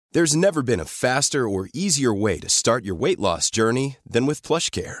There's never been a faster or easier way to start your weight loss journey than with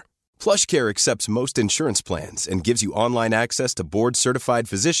PlushCare. PlushCare accepts most insurance plans and gives you online access to board-certified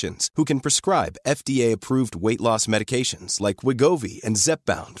physicians who can prescribe FDA-approved weight loss medications like Wegovy and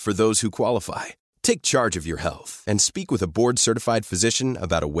Zepbound for those who qualify. Take charge of your health and speak with a board-certified physician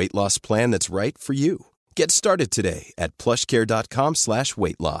about a weight loss plan that's right for you. Get started today at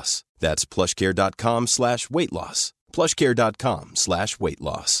plushcare.com/weight-loss. That's plushcare.com/weight-loss.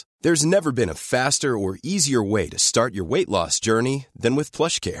 plushcare.com/weight-loss. There's never been a faster or easier way to start your weight loss journey than with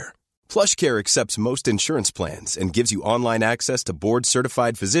PlushCare. PlushCare accepts most insurance plans and gives you online access to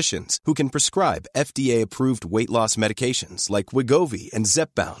board-certified physicians who can prescribe FDA-approved weight loss medications like Wegovy and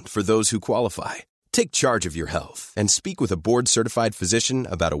Zepbound for those who qualify. Take charge of your health and speak with a board-certified physician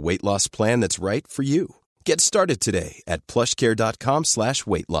about a weight loss plan that's right for you. Get started today at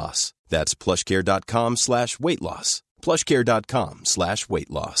plushcare.com/weight-loss. That's plushcare.com/weight-loss.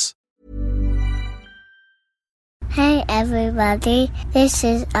 plushcare.com/weight-loss. Hey everybody, this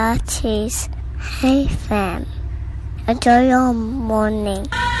is Archie's Hey Fam. Enjoy your morning.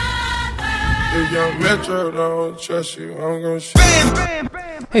 If young Metro don't trust you, I'm gonna shoot.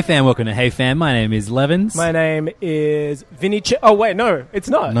 Hey fam, welcome to Hey Fam. My name is Levins. My name is Vinny Oh wait, no, it's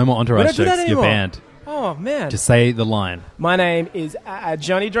not. No more Entourage jokes, you're banned. Oh man. Just say the line. My name is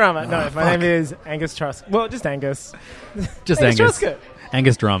Johnny Drama. No, my name is Angus Trusk. Well, just Angus. Just Angus.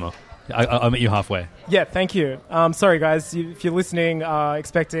 Angus Drama. I'll meet you halfway. Yeah, thank you. Sorry guys, if you're listening,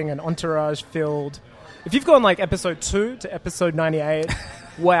 expecting an Entourage filled... If you've gone like episode 2 to episode 98,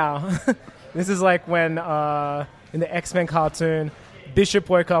 wow. This is like when in the X-Men cartoon, Bishop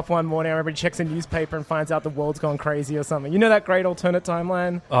woke up one morning, I remember he checks a newspaper and finds out the world's gone crazy or something. You know that great alternate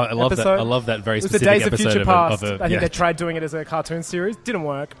timeline Oh, I love episode? that. I love that very specific episode. episode It was the Days of Future Past. I think they tried doing it as a cartoon series. Didn't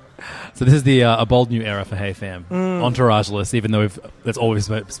work. So this is the a bold new era for Hey Fam. Entourage-less, even though that's all we've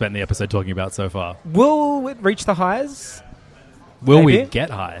spent the episode talking about so far. Will it reach the highs? Will Maybe. we get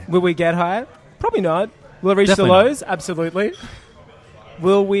high? Will we get high? Probably not. Will it reach Definitely the not. lows? Absolutely.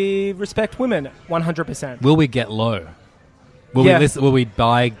 Will we respect women? 100%. Will we get low? Will we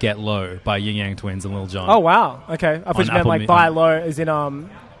buy Get Low by Yin Yang Twins and Lil Jon? Oh, wow. Okay. I thought you meant Apple like buy low as in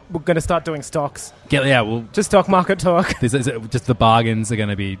we're going to start doing stocks. Well, Just stock market talk. just the bargains are going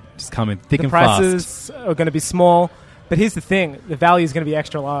to be just coming thick The and fast. prices are going to be small. But here's the thing. The value is going to be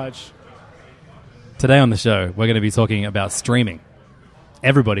extra large. Today on the show, we're going to be talking about streaming.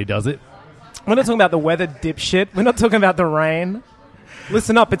 Everybody does it. We're not talking about the weather dipshit. We're not talking about the rain.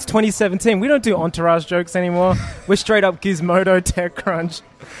 Listen up, it's 2017. We don't do Entourage jokes anymore. We're straight up Gizmodo, TechCrunch,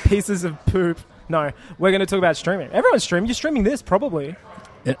 pieces of poop. No, we're going to talk about streaming. Everyone's streaming. You're streaming this, probably.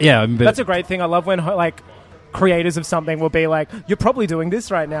 Yeah. But That's a great thing. I love when like creators of something will be like, you're probably doing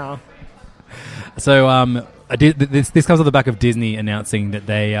this right now. So this comes on the back of Disney announcing that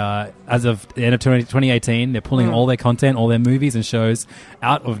they, as of the end of 2018, they're pulling all their content, all their movies and shows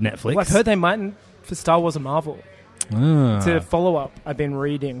out of Netflix. Well, I've heard they mightn't for Star Wars and Marvel. To follow up, I've been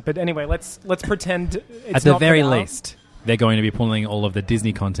reading. But anyway, let's pretend it's at the not very for now. least, they're going to be pulling all of the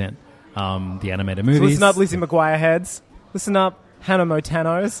Disney content, the animated movies. So listen up, Lizzie McGuire heads. Listen up, Hannah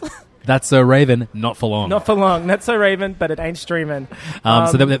Montanos. That's So Raven, not for long. Not for long. Not so Raven, but it ain't streaming.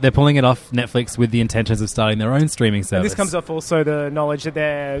 So they're pulling it off Netflix with the intentions of starting their own streaming service. And this comes off also the knowledge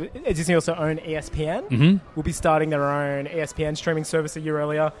that Disney also own ESPN. Mm-hmm. Will be starting their own ESPN streaming service a year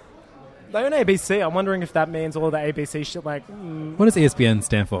earlier. They own ABC. I'm wondering if that means all of the ABC shit like... What does ESPN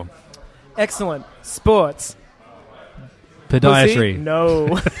stand for? Excellent. Sports. Podiatry. Pussy?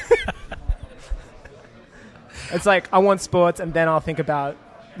 No. It's like, I want sports and then I'll think about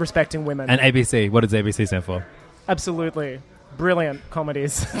respecting women. And ABC. What does ABC stand for? Absolutely. Brilliant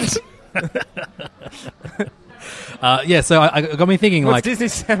comedies. So I got me thinking What's like... Disney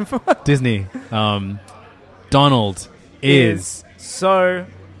stand for? Disney. Donald is so...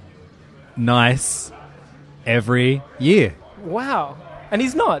 nice every year. Wow. And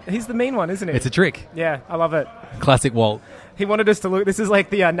he's not. He's the mean one, isn't he? It's a trick. Yeah, I love it. Classic Walt. He wanted us to look. This is like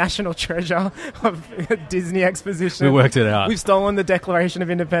the national treasure of Disney exposition. We worked it out. We've stolen the Declaration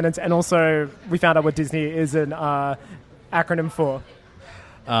of Independence, and also we found out what Disney is an acronym for.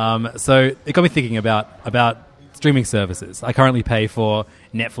 So it got me thinking about streaming services. I currently pay for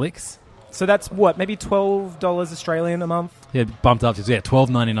Netflix. So that's what, maybe $12 Australian a month? Yeah, bumped up to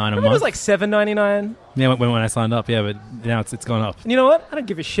 $12.99 a Remember month. it was like $7.99. Yeah, when I signed up, yeah, but now it's gone up. And you know what? I don't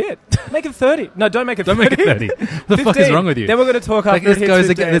give a shit. Make it 30. No, don't make it 30. Don't make it 30. The fuck is 15. wrong with you? Then we're going to talk Like, after this goes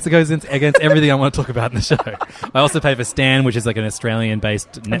 15. against everything I want to talk about in the show. I also pay for Stan, which is like an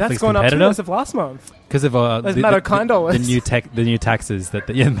Australian-based And Netflix that's gone up too competitor as of last month. because of Those Matokine dollars. the new taxes that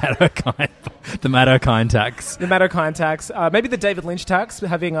the Matokine tax. The Matokine tax. Maybe the David Lynch tax,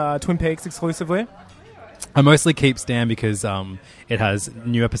 having Twin Peaks exclusively. I mostly keep Stan because it has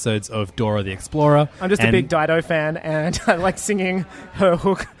new episodes of Dora the Explorer. I'm just a big Dido fan, and I like singing her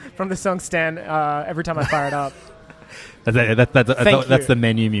hook from the song Stan every time I fire it up. That's the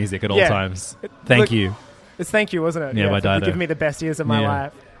menu music at all Yeah. times. Thank Look, you. It's Thank You, wasn't it? Yeah, by for Dido. giving me the best years of my Yeah.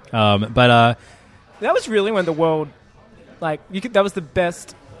 life. But That was really when the world, like, that was the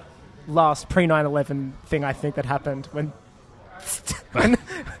best last pre-9/11 thing I think that happened when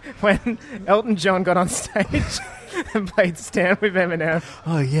Elton John got on stage and played Stand with Eminem.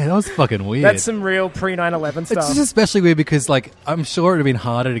 oh yeah, that was fucking weird. That's some real pre-9/11 stuff. It's just especially weird because, like, I'm sure it would have been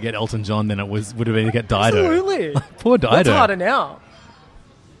harder to get Elton John than it would have been to get Dido. Absolutely. Poor Dido. What's harder now?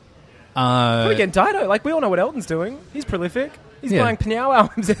 But again, Dido, like, we all know what Elton's doing. He's prolific. He's Yeah. buying Pniao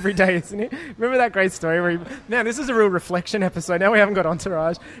albums every day, isn't he? Remember that great story where man, this is a real reflection episode. Now we haven't got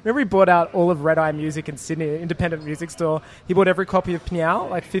Entourage. Remember he bought out all of Red Eye Music in Sydney, independent music store. He bought every copy of Pniao,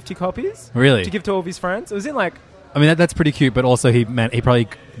 like 50 copies. Really? To give to all of his friends. It was in like... I mean, that's pretty cute, but also he probably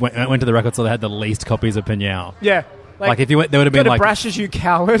went to the record store that had the least copies of Pniao. Yeah. Like if you went, there would have go been to like Brashes, you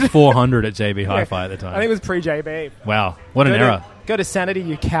coward. 400 at JB Hi-Fi at the time. I think it was pre-JB. Wow, what an era. Go to Sanity,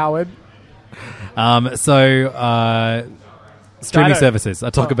 you coward. Streaming Dido. services. I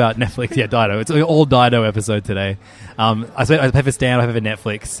talk about Netflix. Yeah, Dido. It's an all Dido episode today. I pay for Stan. I pay for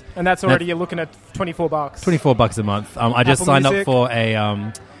Netflix. And that's already, you're looking at $24. $24 a month. I just Apple signed Music. up for a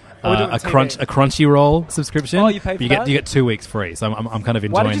we're doing TV. Crunchyroll subscription. Oh, you pay for that? You get 2 weeks free. So I'm kind of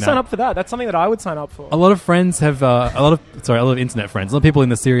enjoying that. Why did you sign up for that? That's something that I would sign up for. A lot of friends have a lot of internet friends. A lot of people in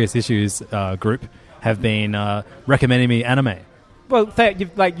the Serious Issues group have been recommending me anime. Well, you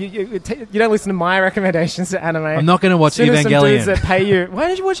don't listen to my recommendations to anime. I'm not going to watch Soon as some Evangelion. dudes that pay you. Why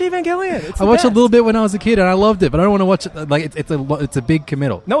did you watch Evangelion? It's I watched a little bit when I was a kid and I loved it, but I don't want to watch it. Like it's a big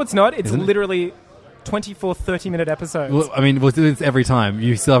committal. No, it's not. It's Isn't it? literally 24, 30-minute episodes. Well, I mean, we'll do this every time.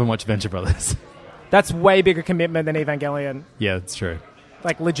 You still haven't watched Venture Brothers. That's way bigger commitment than Evangelion. Yeah, that's true.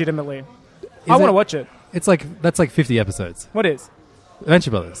 Like, legitimately. I want to watch it. It's that's like 50 episodes. What is?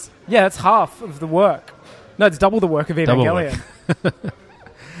 Venture Brothers. Yeah, that's half of the work. No, it's double the work of Double Evangelion.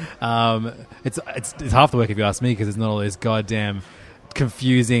 It's half the work if you ask me because it's not all those goddamn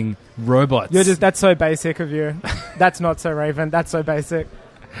confusing robots. That's so basic of you. That's not so Raven. That's so basic.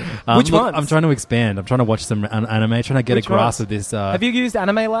 Which look, ones? I'm trying to expand. I'm trying to watch some anime, trying to get Which a grasp ones? of this. Have you used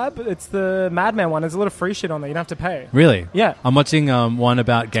Anime Lab? It's the Madman one. There's a lot of free shit on there. You don't have to pay. Really? Yeah. I'm watching one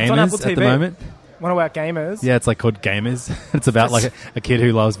about on Apple gamers at the TV. moment. One about gamers. Yeah, it's like called Gamers. It's about like a kid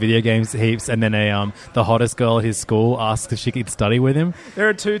who loves video games heaps, and then the hottest girl at his school asks if she could study with him. There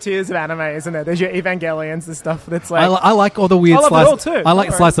are two tiers of anime, isn't there? There's your Evangelions, the stuff that's like... I like all the weird I love it slice. all too. I like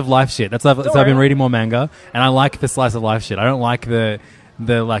Don't slice of life shit. So I've worry. been reading more manga, and I like the slice of life shit. I don't like the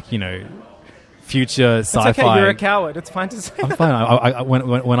like, you know, future It's sci-fi. okay, you're a coward. It's fine to say I'm that. fine.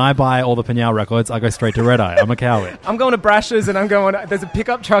 When I buy all the Pniao records, I go straight to Red Eye. I'm a coward. I'm going to Brashes and I'm going... There's a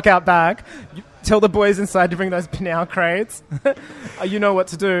pickup truck out back. You tell the boys inside to bring those Pniao crates. You know what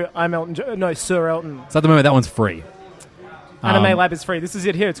to do. I'm Elton... No, Sir Elton. So at the moment, that one's free. Anime Lab is free. This is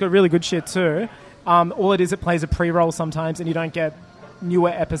it here. It's got really good shit too. All it is, it plays a pre-roll sometimes and you don't get newer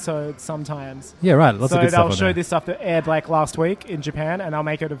episodes sometimes. Yeah, right. Lots so of good stuff they'll on show there. this stuff that aired like last week in Japan and I'll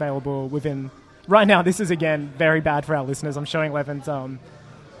make it available within... Right now, this is, again, very bad for our listeners. I'm showing Levin's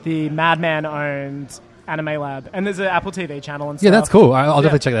the Madman-owned Anime Lab. And there's an Apple TV channel and stuff. Yeah, that's cool. I'll Yeah.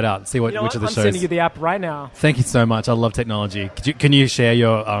 definitely check that out. See You which know what? of the I'm shows. sending you the app right now. Thank you so much. I love technology. Can you share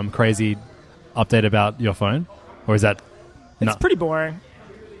your crazy update about your phone, or is that? It's pretty boring.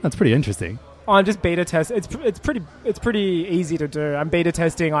 That's pretty interesting. Oh, I'm just beta test. It's pretty easy to do. I'm beta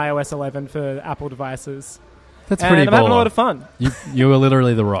testing iOS 11 for Apple devices. That's And pretty. I'm having a baller. lot of fun. You are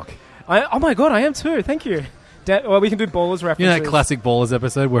literally the Rock. Oh my god, I am too. Thank you. Well, we can do Ballers references. You know that classic Ballers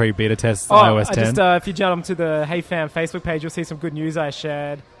episode where he beta tests Oh, iOS 10? if you jump to the Hey Fam Facebook page, you'll see some good news I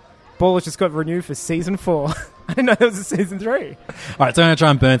shared. Ballers just got renewed for season 4. I didn't know there was a season 3. All right, so I'm going to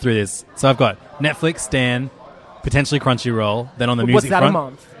try and burn through this. So I've got Netflix, Stan, potentially Crunchyroll, then on the What's music that front. a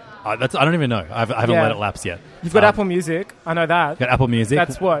month? I don't even know. I haven't Yeah. let it lapse yet. You've got Apple Music. I know that. Got Apple Music.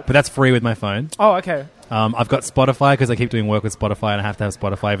 That's what? But that's free with my phone. Oh, okay. I've got Spotify because I keep doing work with Spotify and I have to have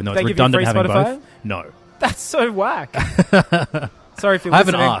Spotify even though They it's give you redundant free having Spotify? both. No. That's so whack. Sorry if you're I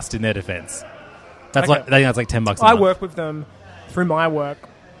haven't listening. asked in their defense. That's Okay. like I think that's like $10 a month. I work with them through my work.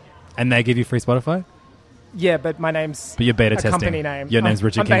 and they give you free Spotify. Yeah, but my name's But you're beta a testing. company name. Your name's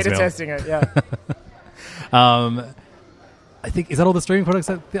Richard I'm beta Kingsmill. testing it, yeah. I think is that all the streaming products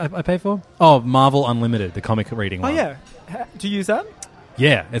that I pay for? Oh, Marvel Unlimited, the comic reading Oh, one. yeah. Do you use that?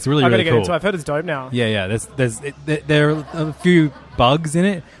 Yeah, it's really I gotta really get cool. into it. I've heard it's dope now. Yeah. There are a few bugs in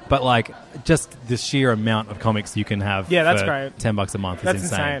it, but like just the sheer amount of comics you can have. Yeah, that's for great. $10 a month That's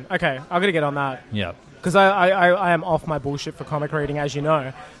is insane. Okay, I'm gonna get on that. Yeah. Because I am off my bullshit for comic reading, as you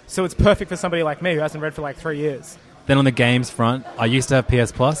know. So it's perfect for somebody like me who hasn't read for like 3 years. Then on the games front, I used to have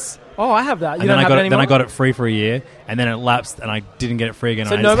PS Plus. Oh, I have that. You And don't then have it anymore? I got it free for a year, and then it lapsed, and I didn't get it free again.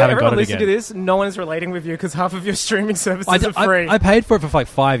 So and I just haven't got everyone it listening again. to this, no one is relating with you because half of your streaming services are I, free. I paid for it for like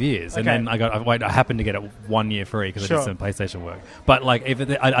 5 years, and Okay. then I happened to get it 1 year free because Sure. I did some PlayStation work. But like,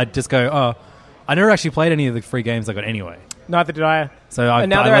 I'd just go, oh, I never actually played any of the free games I got anyway. Neither did I. So And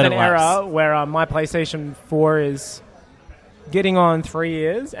now I they're let at an it lapse. era where my PlayStation 4 is getting on 3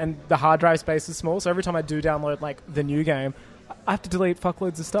 years, and the hard drive space is small. So every time I do download like the new game, I have to delete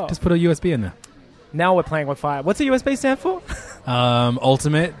fuckloads of stuff. Just put a USB in there. Now we're playing with fire. What's a USB stand for?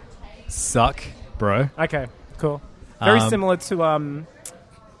 Ultimate suck, bro. Okay, cool. Very Um, similar to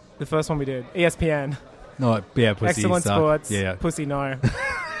the first one we did, ESPN. No, yeah, pussy Excellent suck. sports. Yeah. Pussy no.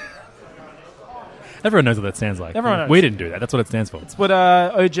 Everyone knows what that stands like. Everyone knows. We didn't do that. That's what it stands for. It's what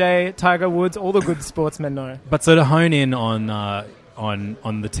OJ, Tiger Woods, all the good sportsmen know. But so to hone in on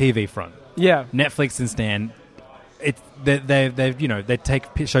the TV front, Yeah. Netflix and Stan, they take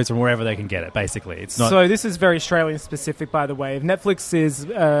shows from wherever they can get it. Basically, it's not. So this is very Australian specific, by the way. Netflix is,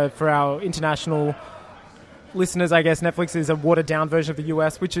 for our international listeners, I guess, Netflix is a watered down version of the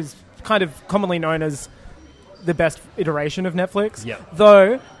US, which is kind of commonly known as the best iteration of Netflix. Yeah.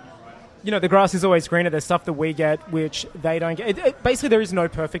 Though, the grass is always greener. There's stuff that we get which they don't get. Basically, there is no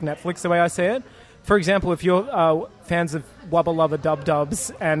perfect Netflix the way I see it. For example, if you're fans of Wubba Lubba Dub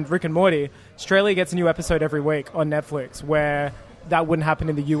Dubs and Rick and Morty, Australia gets a new episode every week on Netflix, where that wouldn't happen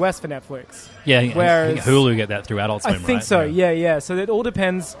in the US for Netflix. Yeah, Whereas- Hulu get that through Adult Swim, I think right? so. Yeah. So it all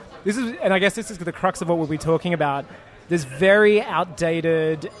depends. And I guess this is the crux of what we'll be talking about. There's very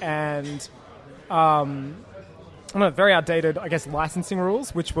outdated and, very outdated, I guess, licensing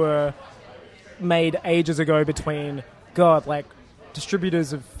rules, which were made ages ago between,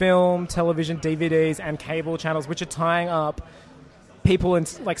 distributors of film, television, DVDs, and cable channels, which are tying up people and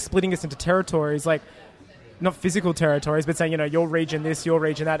splitting us into territories, not physical territories, but saying, your region this, your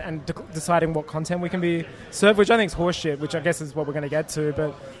region that, and deciding what content we can be served, which I think is horseshit, which I guess is what we're going to get to.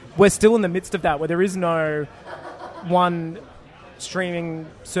 But we're still in the midst of that, where there is no one streaming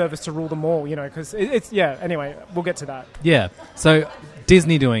service to rule them all, because anyway, we'll get to that. Yeah. So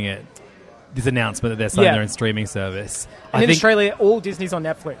Disney doing it. This announcement that they're starting Yeah. their own streaming service. And in Australia, all Disney's on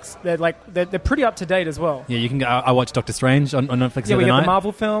Netflix. They're pretty up to date as well. Yeah, you can go. I watched Doctor Strange on Netflix Yeah, the we other get night. the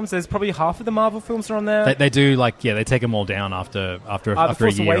Marvel films. There's probably half of the Marvel films are on there. They do they take them all down after The a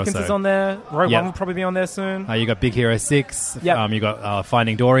Force year Awakens or so. is on there. Rogue Yep. One will probably be on there soon. You got Big Hero 6. Yep. You got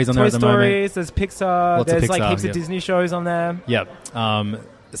Finding Dory's on Toy there at the moment. Stories, there's Pixar, Lots of there's Pixar, heaps yeah. of Disney shows on there. Yep.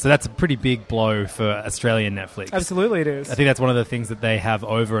 So that's a pretty big blow for Australian Netflix. Absolutely it is. I think that's one of the things that they have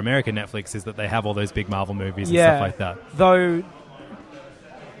over American Netflix is that they have all those big Marvel movies and Yeah. stuff like that. Though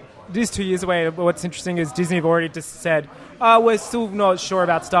it is 2 years away. What's interesting is Disney have already just said, we're still not sure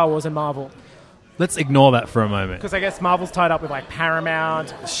about Star Wars and Marvel. Let's ignore that for a moment. Because I guess Marvel's tied up with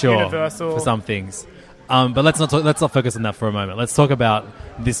Paramount, Sure, Universal. for some things. But let's not focus on that for a moment. Let's talk about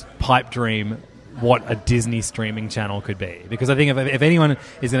this pipe dream, what a Disney streaming channel could be. Because I think if anyone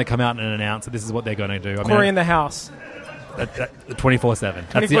is going to come out and announce that this is what they're going to do, Corey in the House. 24/7.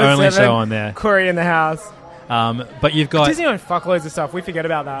 That's the only 24/7, show on there. Corey in the House. But you've got Disney own fuckloads of stuff. We forget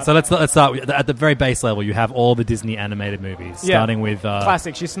about that. So let's start at the very base level. You have all the Disney animated movies, starting with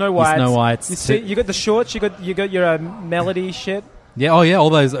classics. Your Snow Whites. Snow Whites. You got the shorts. You got your melody shit. Yeah, oh yeah, all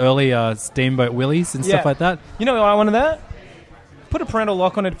those early Steamboat Willies and stuff like that. You know what I wanted that? Put a parental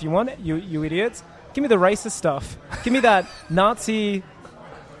lock on it if you want it, you idiots. Give me the racist stuff. Give me that Nazi.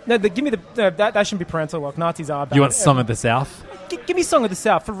 No, give me that shouldn't be parental lock. Nazis are bad. You want Song of the South? Give me Song of the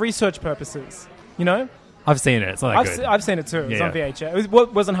South for research purposes. You know. I've seen it. It's not that good. I've seen it too. It's Yeah. on VHS.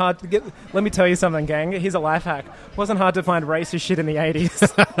 Wasn't hard to get. Let me tell you something, gang. Here's a life hack. Wasn't hard to find racist shit in the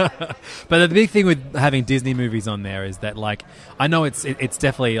 80s. But the big thing with having Disney movies on there is that, I know it's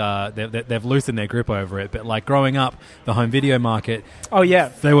definitely they've loosened their grip over it. But growing up, the home video market, Oh yeah.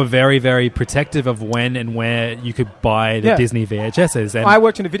 they were very, very protective of when and where you could buy the Yeah. Disney VHSs. And I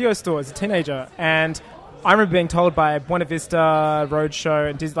worked in a video store as a teenager, and I remember being told by Buena Vista Roadshow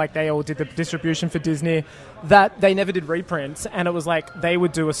and they all did the distribution for Disney that they never did reprints, and it was like they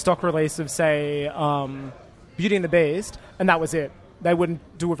would do a stock release of, say, Beauty and the Beast, and that was it. They wouldn't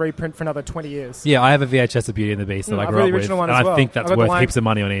do a reprint for another 20 years. Yeah, I have a VHS of Beauty and the Beast that I grew up with, original one and as well. I think that's I got the worth heaps of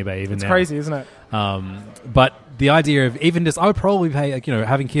money on eBay even It's now. crazy, isn't it? But the idea of even just, I would probably pay, like,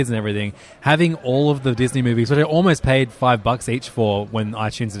 having kids and everything, having all of the Disney movies, which I almost paid $5 each for when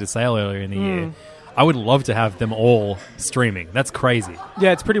iTunes did a sale earlier in the year. I would love to have them all streaming. That's crazy.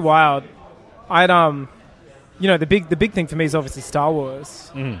 Yeah, it's pretty wild. I'd the big thing for me is obviously Star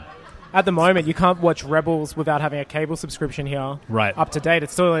Wars. At the moment, you can't watch Rebels without having a cable subscription here. Right. Up to date.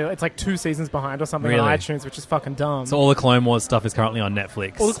 It's like 2 seasons behind or something on iTunes, which is fucking dumb. So all the Clone Wars stuff is currently on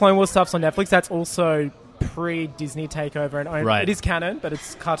Netflix. All the Clone Wars stuff's on Netflix. That's also pre-Disney takeover and owned. Right. It is canon, but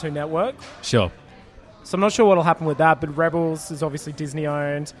it's Cartoon Network. Sure. So I'm not sure what'll happen with that, but Rebels is obviously Disney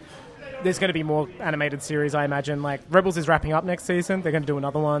owned. There's going to be more animated series, I imagine. Like Rebels is wrapping up next season. They're going to do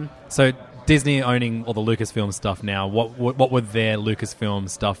another one. So Disney owning all the Lucasfilm stuff now, what would their Lucasfilm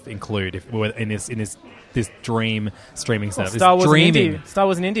stuff include if we were in this dream streaming setup? Star Wars dreaming. and Indie. Star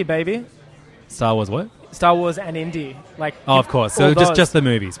Wars and Indie, baby. Star Wars what? Star Wars and Indie. Of course. So just the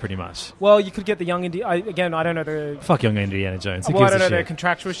movies, pretty much. Well, you could get the young Indie. I don't know the... Fuck young Indiana Jones. Who Well, I gives don't a know the shit?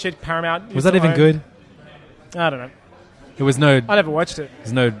 contractual shit. Paramount. Was that even good? I don't know. It was no... I never watched it.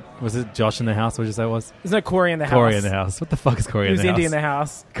 Was it Josh in the house? What did you say it was? There's no Corey in the house. Corey in the house. What the fuck is Corey in the house? Who's Indie in the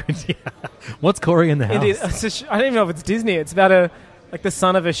house? What's Corey in the house? I don't even know if it's Disney. It's about the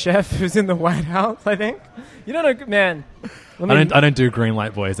son of a chef who's in the White House, I think. You don't know, man. I don't do green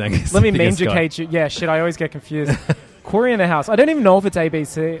light boys, Angus. Let me meme-educate you. Yeah, shit, I always get confused. Corey in the house. I don't even know if it's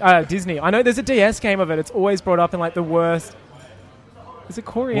ABC. Disney. I know there's a DS game of it. It's always brought up in the worst. Is it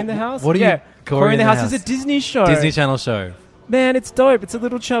Corey in the house? What are you? Corey in the house is a Disney show. Disney Channel show. Man, it's dope. It's a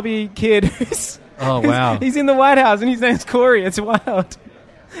little chubby kid who's... Oh, wow. He's in the White House and his name's Corey. It's wild.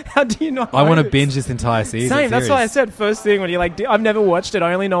 How do you not know I want to this? binge this entire season. Same. That's why I said first thing when you're like, I've never watched it.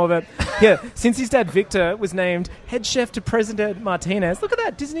 I only know of it. Yeah, since his dad Victor was named head chef to President Martinez. Look at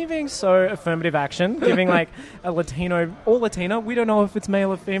that. Disney being so affirmative action, giving a Latino, all Latino. We don't know if it's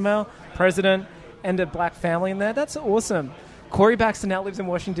male or female. President and a black family in there. That's awesome. Corey Baxter now lives in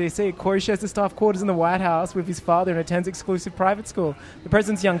Washington, D.C. Corey shares the staff quarters in the White House with his father and attends exclusive private school. The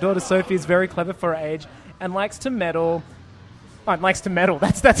president's young daughter, Sophie, is very clever for her age and likes to meddle. Oh, likes to meddle.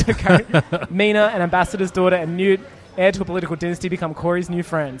 That's okay. Mina, an ambassador's daughter, and Newt, heir to a political dynasty, become Corey's new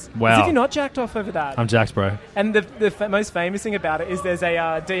friends. Wow. As if you're not jacked off over that. I'm jacked, bro. And the most famous thing about it is there's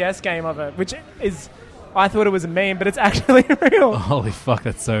a DS game of it, which is... I thought it was a meme, but it's actually real. Holy fuck,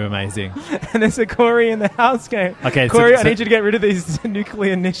 that's so amazing. And there's a Corey in the house game. Okay, Corey, I need you to get rid of these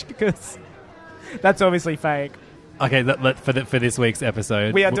nuclear nishkas. That's obviously fake. Okay, for this week's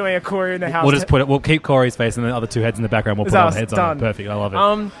episode, We are doing a Corey in the house. We'll just we'll keep Corey's face and the other two heads in the background. We'll put our heads on it. Perfect. I love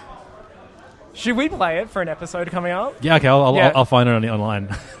it. Should we play it for an episode coming up? Yeah. Okay. I'll find it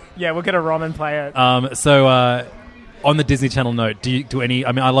online. Yeah, we'll get a ROM and play it. So on the Disney Channel note, do you do any?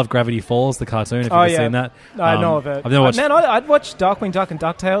 I mean, I love Gravity Falls, the cartoon. If you've ever seen that, I know of it. I've never watched. Man, I'd watch Darkwing Duck and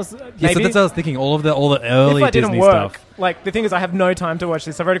DuckTales. Maybe. Yeah, so that's what I was thinking. All the early if it Disney didn't work, stuff. The thing is, I have no time to watch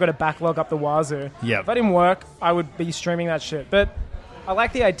this. I've already got a backlog up the wazoo. Yeah. If I didn't work, I would be streaming that shit. But I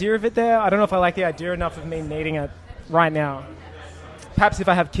like the idea of it there. I don't know if I like the idea enough of me needing it right now. Perhaps if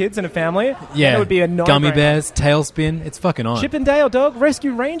I have kids and a family, yeah, it would be a no-brainer. Gummy Bears, Tailspin, it's fucking on. Chip and Dale, dog,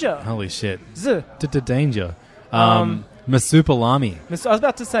 Rescue Ranger. Holy shit. Z. Danger. Masupalami. I was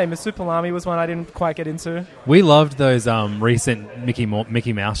about to say Masupalami was one I didn't quite get into. We loved those recent Mickey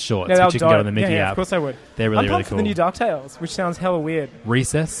Mouse shorts, which you can get on the Mickey app. Of course I would. They're really, I'm really pumped cool. for the new DuckTales, which sounds hella weird.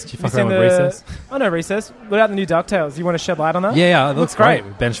 Recess? Did you fuck Have you around with Recess? I know Recess. What about the new DuckTales? You want to shed light on that? Yeah, it looks great.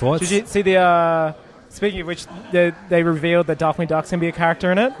 With Ben Schwartz. Did you see the... Speaking of which, they revealed that Darkwing Duck's going to be a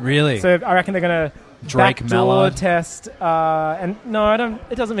character in it. Really? So I reckon they're going to Drake backdoor Mallard test. And no, I don't.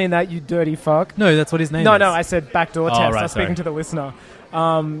 It doesn't mean that, you dirty fuck. No, that's what his name is. No, I said backdoor test. Right, I was speaking to the listener.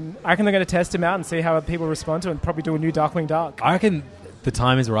 I reckon they're going to test him out and see how people respond to it and probably do a new Darkwing Duck. I reckon the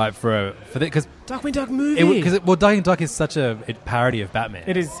time is right for that because Darkwing Duck movie. Darkwing Duck is such a parody of Batman.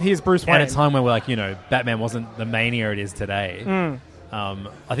 It is. He is Bruce Wayne. At a time where Batman wasn't the mania it is today. I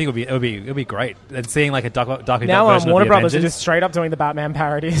think it'll be great. And seeing like a Darkwing Duck now version of Warner the Brothers Avengers. are just straight up doing the Batman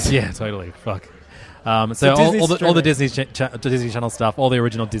parodies. Yeah, totally. Fuck. So all the Disney Channel stuff, all the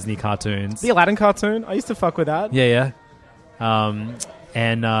original Disney cartoons. The Aladdin cartoon. I used to fuck with that. Yeah. And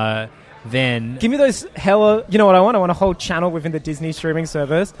then give me those hella. You know what I want? I want a whole channel within the Disney streaming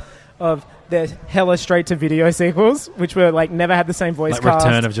service of their hella straight to video sequels, which were never had the same voice like cast.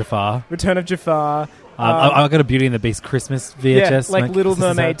 Return of Jafar. Return of Jafar. I got a Beauty and the Beast Christmas VHS. Yeah, like Little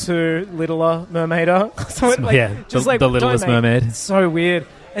Mermaid 2, Littler Mermaider. So the Littlest Mermaid. It's so weird.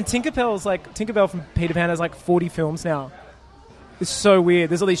 And Tinkerbell from Peter Pan has like 40 films now. It's so weird.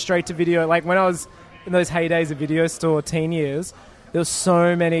 There's all these straight-to-video. Like when I was in those heydays of video store teen years, there was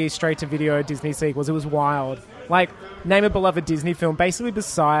so many straight-to-video Disney sequels. It was wild. Like, name a beloved Disney film, basically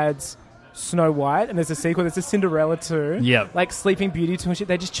besides Snow White, and there's a sequel. There's a Cinderella 2. Yep. Like Sleeping Beauty 2 and shit.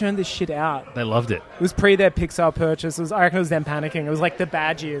 They just churned this shit out. They loved it. It was pre their Pixar purchase. I reckon it was them panicking. It was like the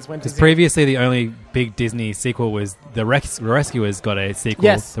bad years. Because previously the only big Disney sequel was The Rescuers got a sequel.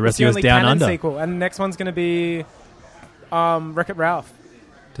 Yes. The Rescuers it's the only Down canon Under. sequel. And the next one's going to be Wreck-It Ralph.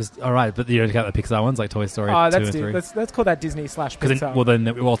 All right, but you don't count the Pixar ones like Toy Story 2 and 3. Let's call that Disney / Pixar.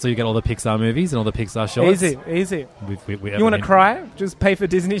 Then also you get all the Pixar movies and all the Pixar shorts. Easy. You want to cry? Just pay for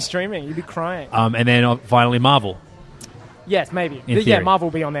Disney streaming. You'd be crying. And then finally Marvel. Yes, maybe. Yeah, Marvel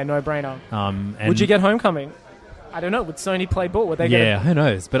will be on there, no brainer. Would you get Homecoming? I don't know. Would Sony play ball? Would they? Who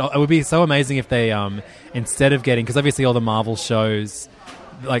knows? But it would be so amazing if they instead of getting, because obviously all the Marvel shows,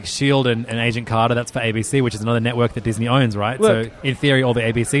 like S.H.I.E.L.D. and Agent Carter, that's for ABC, which is another network that Disney owns, right? Look, so in theory, all the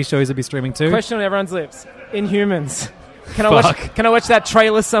ABC shows would be streaming too. Question on everyone's lips: Inhumans. Can I watch that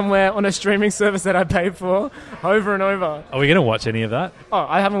trailer somewhere on a streaming service that I paid for over and over? Are we going to watch any of that? Oh,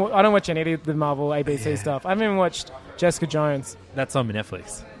 I don't watch any of the Marvel ABC stuff. I haven't even watched Jessica Jones. That's on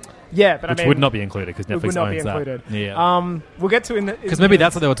Netflix. Yeah, but which would not be included because Netflix would not owns be included. That. Yeah. We'll get to because maybe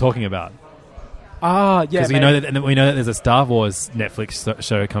that's what they were talking about. Ah, yeah. Because we know that there's a Star Wars Netflix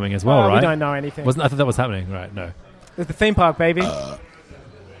show coming as well, right? We don't know anything. I thought that was happening, right? No. There's the theme park, baby.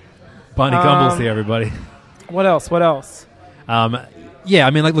 Barney Gumbel's here, everybody. What else? Yeah, I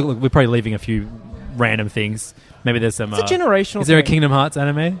mean, like, look, we're probably leaving a few random things. Maybe there's some. It's a generational. Is there a thing. Kingdom Hearts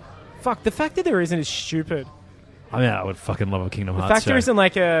anime? Fuck, the fact that there isn't is stupid. I mean, I would fucking love a Kingdom Hearts. The fact show. there isn't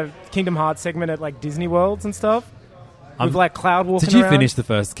like a Kingdom Hearts segment at like Disney Worlds and stuff. With like Cloud walking around. Did you around. finish the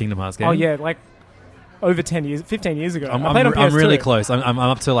first Kingdom Hearts game? Oh yeah, like over 10 years, 15 years ago. I'm played on PS2. really close. I'm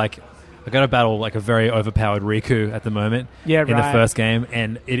up to like. I got to battle like a very overpowered Riku at the moment. Yeah, in the first game,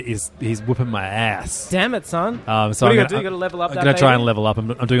 and he's whooping my ass. Damn it, son! So what are you gonna do? You gotta level up. I'm gonna try and level up.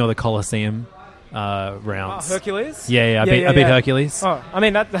 I'm doing all the Colosseum rounds. Oh, Hercules. Yeah. I beat Hercules. Oh, I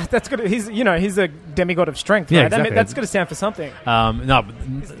mean that's good. He's a demigod of strength. Right? Yeah, exactly. That's got to stand for something. No,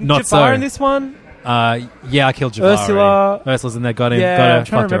 not Jafar so. in this one. Yeah, I killed Jafar. Ursula's in there. Got him. Yeah, got her. I'm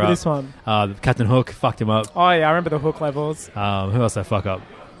trying to remember this one. Captain Hook fucked him up. Oh yeah, I remember the Hook levels. Who else I fuck up?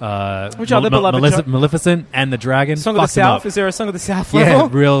 Which other beloved Maleficent and the Dragon. Song of the South. Is there a Song of the South level? Yeah,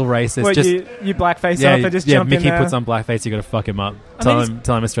 real racist. Where just you blackface up and just jump Mickey in there. puts on blackface. You got to fuck him up. Tell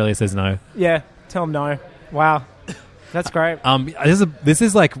him Australia says no. Yeah, tell him no. Wow, that's great. This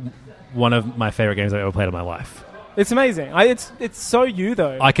is like one of my favorite games I've ever played in my life. It's amazing. It's so you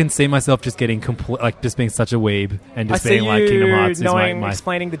though. I can see myself just getting just being such a weeb and just being like Kingdom Hearts is my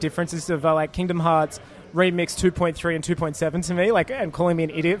explaining the differences of like Kingdom Hearts Remix 2.3 and 2.7 to me, like, and calling me an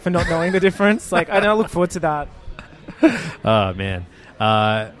idiot for not knowing the difference. Like, and I look forward to that. Oh man,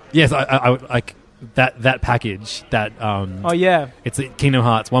 yes, I would like that package. That oh yeah, it's Kingdom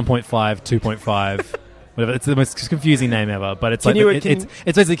Hearts 1.5, 2.5. Whatever. It's the most confusing name ever, but it's it's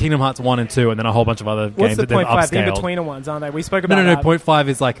basically Kingdom Hearts 1 and 2, and then a whole bunch of other games that they've upscaled. What's the 0.5? The in-betweener ones, aren't they? We spoke about No, that. 0.5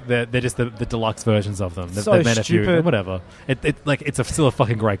 is like they're just the deluxe versions of them. So they've made stupid. A few, whatever. It's still a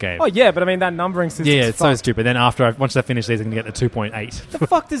fucking great game. Oh yeah, but I mean that numbering system. Yeah, it's so stupid. Then once I finish these, I'm gonna get the 2.8. The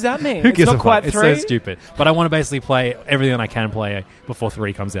fuck does that mean? Who gives it's not quite 3. It's so stupid. But I want to basically play everything I can play before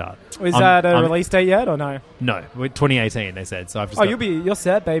 3 comes out. Is that a release date yet or no? No, 2018 they said. So I've just. You're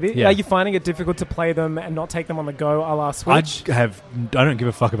set, baby. Yeah. Are you finding it difficult to play them and not take them on the go, a la Switch? I don't give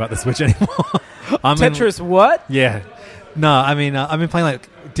a fuck about the Switch anymore. Tetris, what? Yeah. No, I mean, I've been playing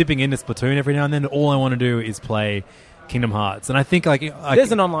like dipping into Splatoon every now and then. All I want to do is play Kingdom Hearts, and I think like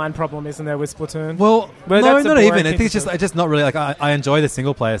there's an online problem, isn't there, with Splatoon? Well, no, not even. I think it's just not really like I enjoy the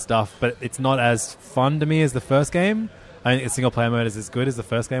single player stuff, but it's not as fun to me as the first game. I think the single player mode is as good as the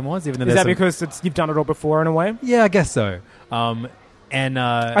first game was. Even though is that because you've done it all before in a way? Yeah, I guess so. And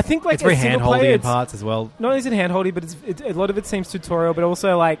I think like it's very hand-holdy in parts as well. Not only is it hand-holdy, but a lot of it seems tutorial, but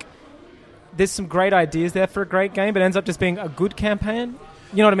also like there's some great ideas there for a great game, but it ends up just being a good campaign.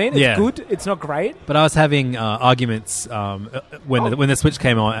 You know what I mean? It's good. It's not great. But I was having arguments when the Switch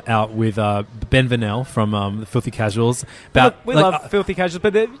came out with Ben Vernell from Filthy Casuals. About we love Filthy Casuals,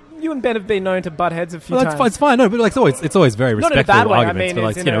 but you and Ben have been known to butt heads a few times. It's fine. No, but like it's always very respectful arguments. But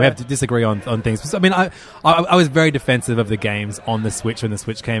like we have to disagree on things. I mean, I was very defensive of the games on the Switch when the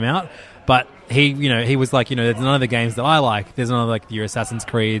Switch came out. But he was like, there's none of the games that I like. There's none of like your Assassin's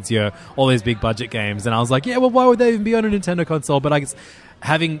Creeds, all these big budget games. And I was like, yeah, well, why would they even be on a Nintendo console? But I guess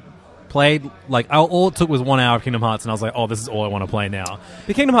having played, like, all it took was 1 hour of Kingdom Hearts, and I was like, oh, this is all I want to play now.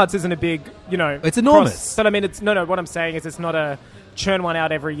 The Kingdom Hearts isn't a big, It's enormous. But I mean, it's no. What I'm saying is, it's not a churn one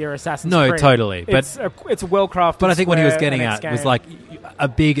out every year Assassin's No, Creed. totally. But It's a well-crafted. But I think what he was getting Square at Enix was game. like a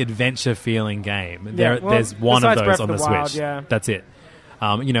big adventure-feeling game. Yeah, There's one of besides those Breath on of the the Wild, Switch. yeah. That's it.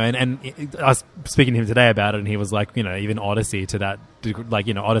 And I was speaking to him today about it, and he was like, even Odyssey to that, like,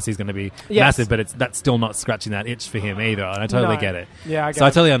 Odyssey's going to be massive, but that's still not scratching that itch for him either, and I totally get it. Yeah, I get so I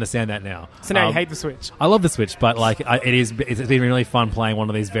it. totally understand that now. So now you hate the Switch. I love the Switch, but like, it's been really fun playing one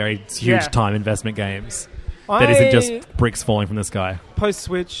of these very huge time investment games that isn't just bricks falling from the sky.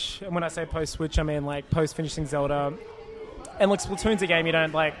 Post-Switch, and when I say post-Switch, I mean like post-finishing Zelda. And look, Splatoon's a game you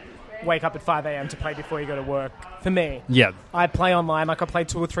don't like wake up at 5 a.m. to play before you go to work. For me, I play online. Like I play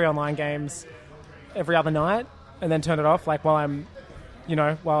 2 or 3 online games every other night, and then turn it off. Like while I'm,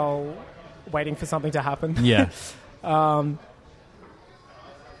 while waiting for something to happen. Yeah.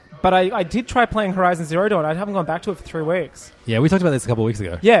 But I did try playing Horizon Zero Dawn. I haven't gone back to it for 3 weeks. Yeah, we talked about this a couple of weeks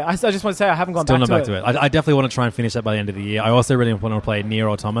ago. Yeah, I just want to say I haven't gone Still back not to back it. to it. I definitely want to try and finish that by the end of the year. I also really want to play Nier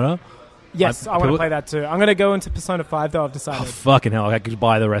Automata. Yes, I want to play that too. I'm going to go into Persona 5 though, I've decided. Oh, fucking hell. I could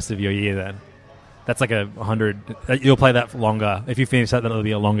buy the rest of your year then. That's like 100. You'll play that for longer. If you finish that, that'll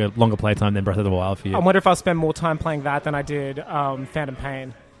be a longer playtime than Breath of the Wild for you. I wonder if I'll spend more time playing that than I did Phantom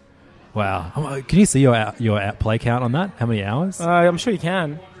Pain. Wow. Can you see your play count on that? How many hours? I'm sure you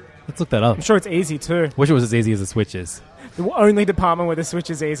can. Let's look that up. I'm sure it's easy too. Wish it was as easy as the Switch is. The only department where the Switch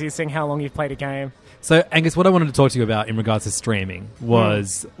is easy is seeing how long you've played a game. So, Angus, what I wanted to talk to you about in regards to streaming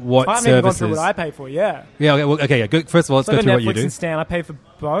was what I haven't services... even gone through what I pay for, yeah. Yeah, okay. Good. First of all, let's go through Netflix what you do. and Stan, I pay for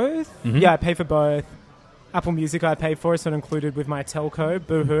both. Mm-hmm. Yeah, I pay for both. Apple Music I pay for, it's not included with my telco.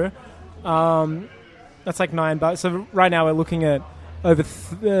 Boo-hoo. That's like $9. So right now we're looking at over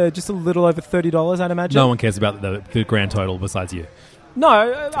just a little over $30, I'd imagine. No one cares about the grand total besides you. No,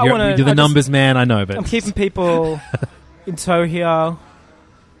 I want to... You're the numbers man, I know, but... I'm keeping people in tow here.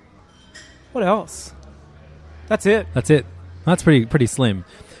 What else? That's it. That's pretty slim.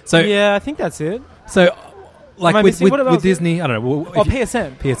 So yeah, I think that's it. So, like with Disney, I don't know.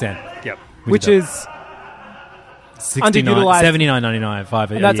 PSN. PSN. Yep. Which is underutilized.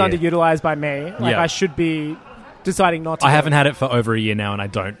 $79.99 and that's underutilized by me. Like I should be deciding not to. I haven't had it for over a year now, and I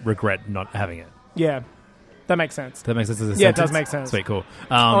don't regret not having it. Yeah. That makes sense. That makes sense as a sentence? Yeah, it does make sense. Sweet, cool.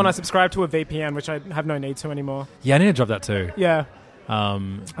 And I subscribe to a VPN, which I have no need to anymore. Yeah, I need to drop that too. Yeah. I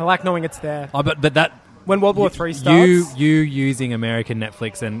like knowing it's there. Oh, but that... When World War III starts... You using American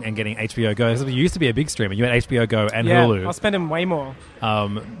Netflix and getting HBO Go. You used to be a big streamer. You had HBO Go and Hulu. I was spending way more.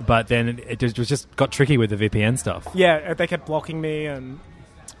 But then it just got tricky with the VPN stuff. Yeah, they kept blocking me, and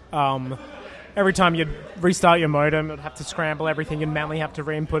every time you'd restart your modem, it would have to scramble everything. You'd manually have to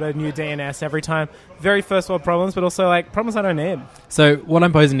re-input a new DNS every time. Very first world problems, but also like problems I don't need. So what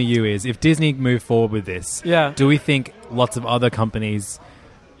I'm posing to you is, if Disney move forward with this, do we think lots of other companies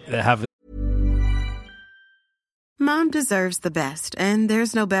that have... Mom deserves the best, and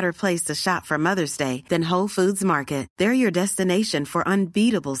there's no better place to shop for Mother's Day than Whole Foods Market. They're your destination for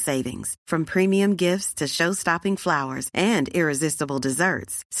unbeatable savings, from premium gifts to show-stopping flowers and irresistible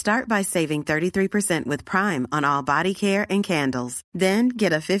desserts. Start by saving 33% with Prime on all body care and candles. Then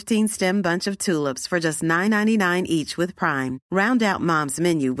get a 15-stem bunch of tulips for just $9.99 each with Prime. Round out Mom's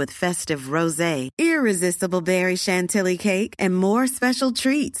menu with festive rosé, irresistible berry chantilly cake, and more special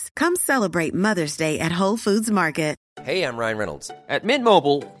treats. Come celebrate Mother's Day at Whole Foods Market. Hey, I'm Ryan Reynolds. At Mint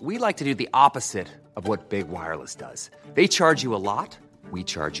Mobile, we like to do the opposite of what Big Wireless does. They charge you a lot, we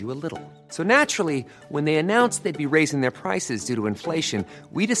charge you a little. So naturally, when they announced they'd be raising their prices due to inflation,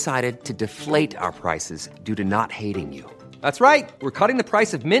 we decided to deflate our prices due to not hating you. That's right. We're cutting the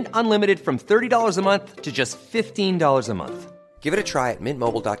price of Mint Unlimited from $30 a month to just $15 a month. Give it a try at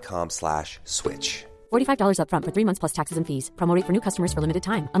mintmobile.com/switch. $45 up front for 3 months plus taxes and fees. Promo rate for new customers for limited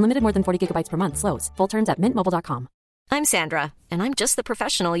time. Unlimited more than 40 gigabytes per month. Slows full terms at mintmobile.com. I'm Sandra, and I'm just the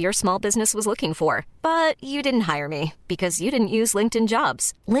professional your small business was looking for. But you didn't hire me because you didn't use LinkedIn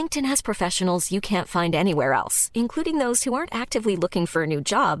Jobs. LinkedIn has professionals you can't find anywhere else, including those who aren't actively looking for a new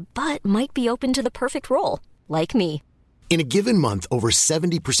job, but might be open to the perfect role, like me. In a given month, over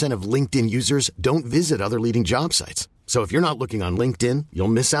 70% of LinkedIn users don't visit other leading job sites. So if you're not looking on LinkedIn, you'll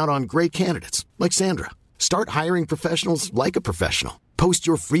miss out on great candidates like Sandra. Start hiring professionals like a professional. Post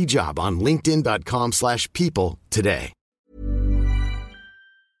your free job on linkedin.com/people today.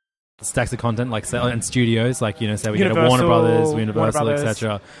 Stacks of content and studios, say we get a Warner Brothers, Universal,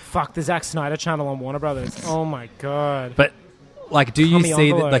 etc. Fuck, the Zack Snyder channel on Warner Brothers. Oh my god. But do you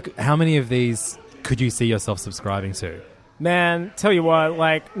see that? How many of these could you see yourself subscribing to? Man, tell you what,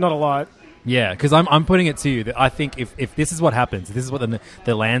 not a lot. Yeah, because I'm putting it to you that I think if this is what happens, if this is what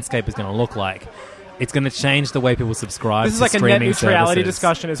the landscape is going to look like, it's going to change the way people subscribe to This is like a streaming net neutrality services.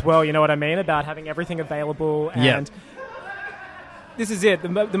 discussion as well, you know what I mean? About having everything available. And this is it.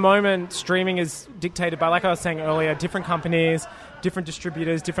 The moment streaming is dictated by, like I was saying earlier, different companies, different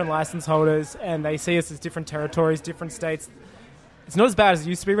distributors, different license holders, and they see us as different territories, different states. It's not as bad as it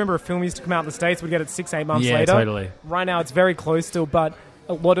used to be. Remember, a film used to come out in the States, we'd get it 6-8 months later. Yeah, totally. Right now, it's very close still, but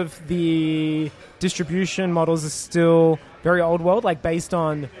a lot of the distribution models are still very old world, like based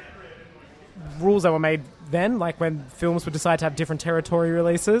on rules that were made then, like when films would decide to have different territory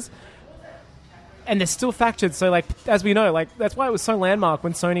releases. And they're still factored. So, like, as we know, like, that's why it was so landmark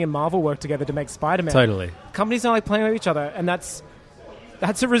when Sony and Marvel worked together to make Spider-Man. Totally. Companies don't like playing with each other, and that's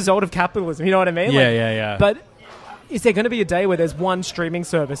a result of capitalism. You know what I mean? Yeah. But is there going to be a day where there's one streaming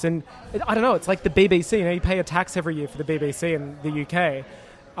service? And I don't know. It's like the BBC. You know, you pay a tax every year for the BBC in the UK.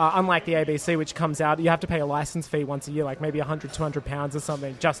 Unlike the ABC, which comes out, you have to pay a license fee once a year, like maybe £100-200 or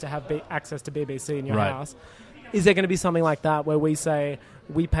something, just to have access to BBC in your house. Is there going to be something like that where we say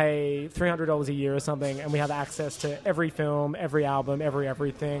we pay $300 a year or something, and we have access to every film, every album,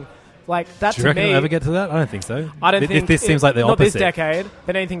 everything? Like that. Do you reckon we'll ever get to that? I don't think so. I don't think this seems like the not opposite. this decade,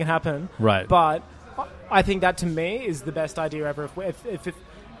 but anything can happen. Right. But I think that to me is the best idea ever.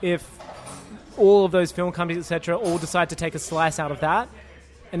 If all of those film companies, etc., all decide to take a slice out of that,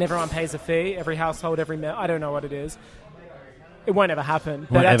 and everyone pays a fee, every household, I don't know what it is. It won't ever happen.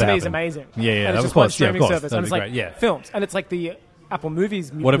 But that to me is amazing. Yeah, and it's of just course, one streaming service. That'd And it's be like great, yeah. films, and it's like the Apple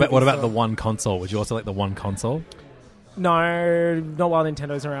Movies. What about the one console? Would you also like the one console? No, not while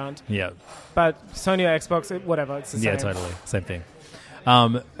Nintendo's around. Yeah. But Sony or Xbox, whatever, it's the same. Yeah, totally. Same thing.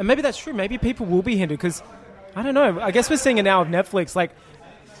 And maybe that's true. Maybe people will be hindered because, I don't know, I guess we're seeing it now with Netflix. Like,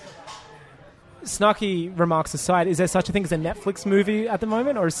 snarky remarks aside, is there such a thing as a Netflix movie at the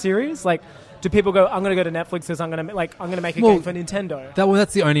moment or a series? Like, do people go, I'm going to go to Netflix because I'm going to make a game for Nintendo?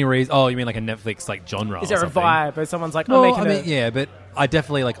 That's the only reason. Oh, you mean like a Netflix like genre? Is there or a something? vibe where someone's like, Well, I'm making yeah, but I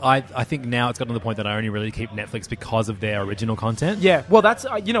definitely I think now it's gotten to the point that I only really keep Netflix because of their original content. Yeah, well, that's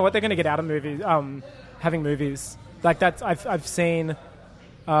you know what, they're going to get out of movies, having movies like that. I've seen.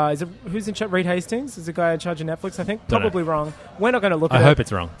 Who's in charge? Reed Hastings is the guy in charge of Netflix, I think. Probably wrong. We're not going to look at it. I hope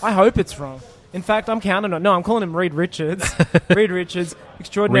it's wrong. I hope it's wrong. In fact, I'm counting on. No, I'm calling him Reed Richards. Reed Richards,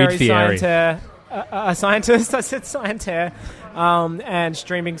 extraordinary scientist. Scientist. I said scientist. And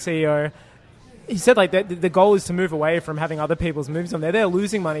streaming CEO. He said like the goal is to move away from having other people's movies on there. They're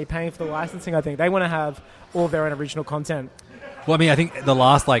losing money paying for the licensing. I think they want to have all of their own original content. Well, I mean, I think the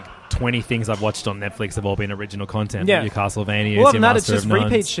last 20 things I've watched on Netflix have all been original content. Yeah, your Castlevania, well, other than your that, it's Master just of None.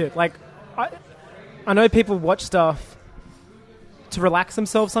 repeat shit. Like, I know people watch stuff to relax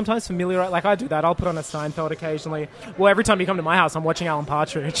themselves sometimes, familiarize. Like I do that. I'll put on a Seinfeld occasionally. Well, every time you come to my house, I'm watching Alan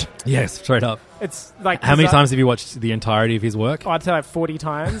Partridge. Yes, straight up. It's like how many times have you watched the entirety of his work? Oh, I'd say like 40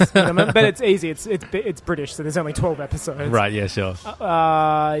 times minimum, but it's easy. It's British, so there's only 12 episodes. Right? Yeah, sure.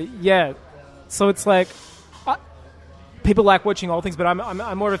 Yeah. So it's like people like watching old things, but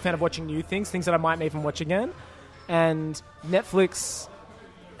I'm more of a fan of watching new things that I might even watch again. And Netflix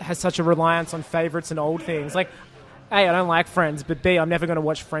has such a reliance on favorites and old things. Like, A, I don't like Friends, but B, I'm never going to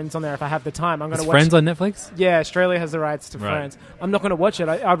watch Friends on there if I have the time. I'm going to watch Friends on Netflix? Yeah, Australia has the rights to Friends. I'm not going to watch it.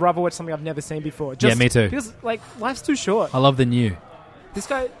 I'd rather watch something I've never seen before. Just me too. Because life's too short. I love the new.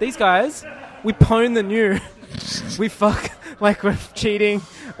 These guys, we pwn the new. We fuck like we're cheating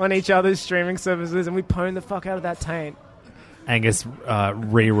on each other's streaming services, and we pwn the fuck out of that taint. Angus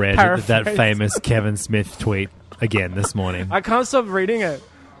reread that famous Kevin Smith tweet again this morning. I can't stop reading it.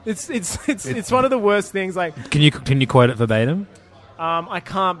 It's one of the worst things. Like, can you quote it verbatim? I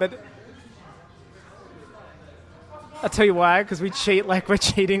can't, but I'll tell you why. Because we cheat like we're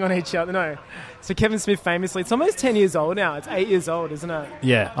cheating on each other. No, so Kevin Smith famously, it's almost 10 years old now. It's 8 years old, isn't it?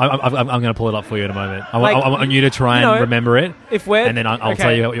 Yeah, I'm going to pull it up for you in a moment. I want you to try and remember it. And then I'll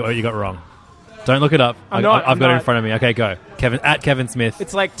tell you what you got wrong. Don't look it up. I've got it in front of me. Okay, go. Kevin Smith.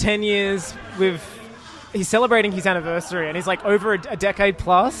 It's like 10 years he's celebrating his anniversary, and he's like over a decade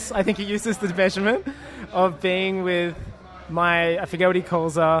plus. I think he uses the measurement of being with I forget what he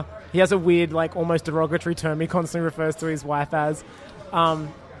calls her. He has a weird, like, almost derogatory term he constantly refers to his wife as.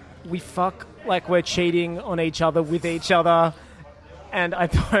 We fuck like we're cheating on each other with each other, and I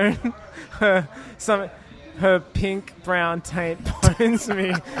pwn her pink brown taint pwns me.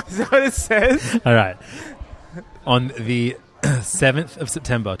 Is that what it says? All right. On the 7th of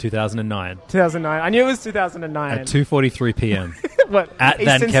September 2009. 2009. I knew it was 2009. At 2:43 p.m. What? At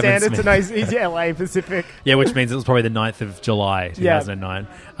Eastern Kevin Standard Smith. to know he's LA Pacific. Yeah, which means it was probably the 9th of July 2009.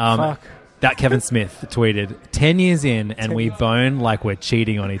 Fuck. That Kevin Smith tweeted, 10 years in and we bone like we're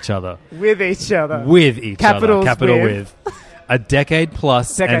cheating on each other. With each other. With each Capitals other. Capital with. A decade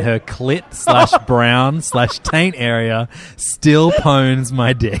plus and her clit/brown/taint area still pones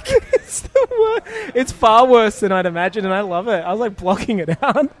my dick. It's far worse than I'd imagine, and I love it. I was like blocking it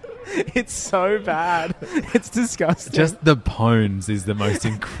out. It's so bad. It's disgusting. Just the pones is the most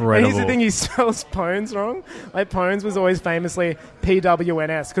incredible. And here's the thing, he spells pones wrong. Like, pones was always famously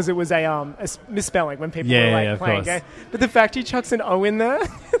PWNS because it was a misspelling when people were like playing game. But the fact he chucks an O in there,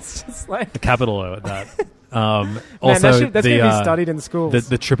 it's just like... The capital O at that. Man, also, that's going to be studied in schools.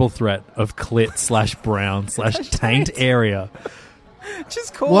 The triple threat of clit/brown/taint area.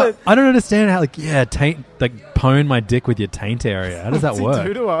 Just call it. I don't understand how, taint, pone my dick with your taint area. How does that work?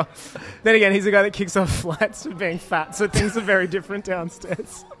 Do to her? Then again, he's the guy that kicks off flats for being fat, so things are very different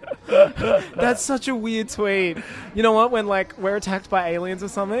downstairs. That's such a weird tweet. You know what? When we're attacked by aliens or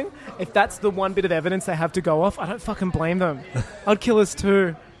something, if that's the one bit of evidence they have to go off, I don't fucking blame them. I'd kill us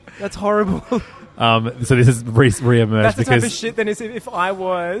too. That's horrible. So this is re-emerged. That's the type of shit. Then if I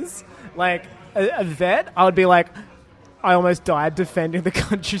was a vet, I would be like, I almost died defending the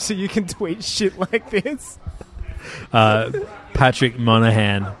country, so you can tweet shit like this. Patrick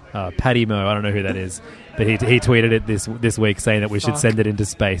Monahan, Patty Mo, I don't know who that is, but he tweeted it this week saying that we should send it into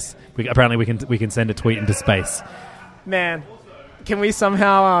space. Apparently we can send a tweet into space. Man, can we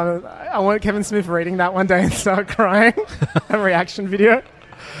somehow? I want Kevin Smith reading that one day and start crying. A reaction video.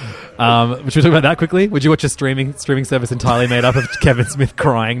 Should we talk about that quickly? Would you watch a streaming service entirely made up of Kevin Smith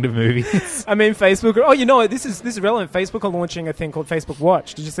crying to movies? I mean, Facebook. Oh, you know, this is relevant. Facebook are launching a thing called Facebook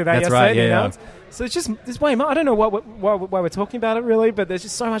Watch. Did you see that yesterday? That's right. Yeah. So it's just there's way more. I don't know why we're talking about it really, but there's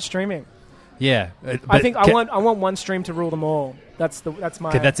just so much streaming. Yeah, I think I want one stream to rule them all. That's my.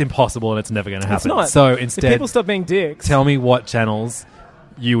 Okay, that's impossible and it's never going to happen. It's not. So instead, if people stop being dicks. Tell me what channels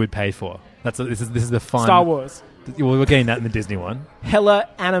you would pay for. This is the fun. Star Wars. Well, we're getting that in the Disney one. Hella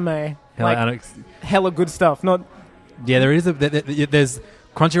anime. Hella good stuff. Not. Yeah, there is. There's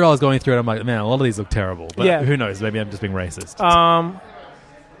Crunchyroll is going through it. I'm like, man, a lot of these look terrible. But who knows? Maybe I'm just being racist.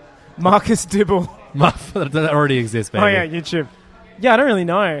 Marcus Dibble. That already exists, baby. Oh yeah, YouTube. Yeah, I don't really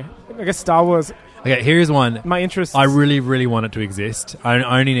know. I guess Star Wars. Okay, here's one. My interest. I really, really want it to exist. I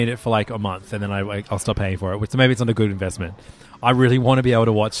only need it for a month, and then I'll stop paying for it. So maybe it's not a good investment. I really want to be able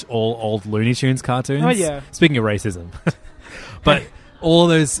to watch all old Looney Tunes cartoons. Oh yeah. Speaking of racism, but all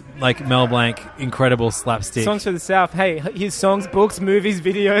those Mel Blanc incredible slapstick songs for the South. Hey, his songs, books, movies,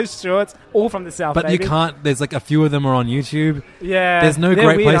 videos, shorts, all from the South. But baby. you can't. There's a few of them are on YouTube. Yeah, there's no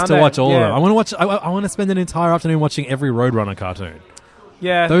great place to watch all of them. Yeah. I want to watch. I want to spend an entire afternoon watching every Roadrunner cartoon.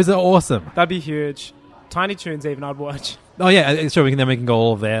 Yeah, those are awesome. That'd be huge. Tiny Toons, even I'd watch. Oh yeah, sure. We can go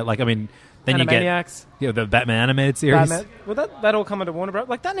all there. Then you get the Batman animated series. Well, that all come under Warner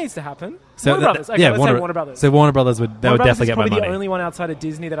Brothers. That needs to happen. So Warner Brothers. Okay, let's say Warner Brothers. So Warner Brothers would definitely get my money. Probably the only one outside of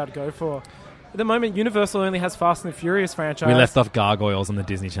Disney that I'd go for. At the moment, Universal only has Fast and the Furious franchise. We left off Gargoyles on the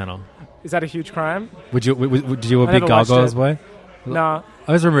Disney Channel. Is that a huge crime? Would you a big Gargoyles boy? Nah. I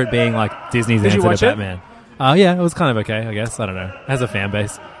always remember it being Disney's answer to Batman. Yeah, it was kind of okay, I guess. I don't know. It has a fan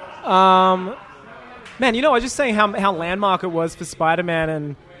base. Man, I was just saying how landmark it was for Spider-Man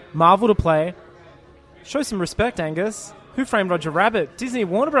and Marvel to play. Show some respect, Angus. Who Framed Roger Rabbit? Disney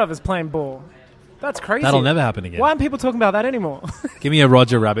Warner Brothers playing ball. That's crazy. That'll never happen again. Why aren't people talking about that anymore? Give me a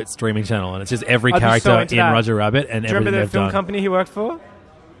Roger Rabbit streaming channel, and it's just every character in Roger Rabbit and everything they've done. Do you remember the film company he worked for?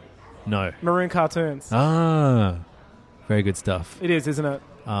 No. Maroon Cartoons. Ah, very good stuff. It is, isn't it?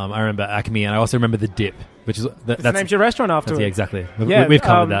 I remember Acme, and I also remember The Dip, which is... That's named your restaurant after it. Yeah, exactly. We've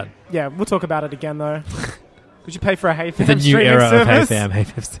covered that. Yeah, we'll talk about it again, though. Could you pay for a HeyFam the new era service? of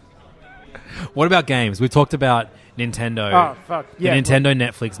HeyFam. What about games? We've talked about Nintendo. Oh, fuck. Yeah, the Nintendo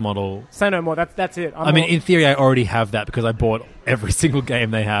Netflix model. Say no more. That's it. In theory, I already have that because I bought every single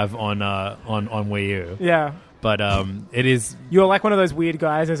game they have on Wii U. Yeah. But it is... You're like one of those weird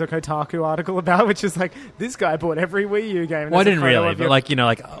guys there's a Kotaku article about, which is this guy bought every Wii U game. Well, I didn't really,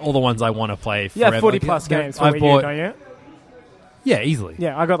 but all the ones I want to play forever. Yeah, 40-plus games for Wii U, don't you? Yeah, easily.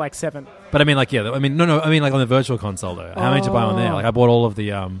 Yeah, I got 7. But on the Virtual Console, though. How many did you buy on there? I bought all of the...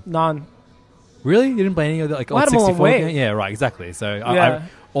 None. Really? You didn't play any of the 64 games? Yeah, right, exactly. So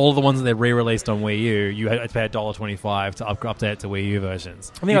all the ones that they re-released on Wii U, you had to pay $1.25 to update to Wii U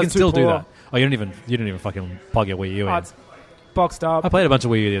versions. I think you can still do that. Oh, you didn't even fucking plug your Wii U in. It's boxed up. I played a bunch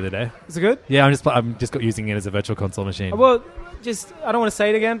of Wii U the other day. Is it good? Yeah, I'm just using it as a Virtual Console machine. Well, I don't want to say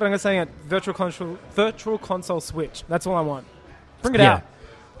it again, but I'm going to say it. Virtual Console Switch. That's all I want. Bring it out.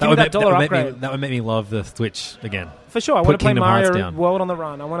 Give me that dollar upgrade. That would make me love the Switch again. For sure. I want to play Kingdom Hearts Mario down. World on the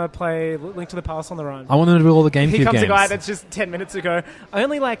run. I want to play Link to the Past on the run. I want them to do all the GameCube games. Here comes a guy that's just 10 minutes ago. I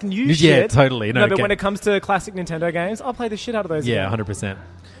only like new shit. Yeah, totally. No, but when it comes to classic Nintendo games, I'll play the shit out of those. Yeah, again.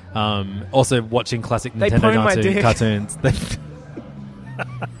 100%. Also, watching classic They pwn my Nintendo dick. cartoons.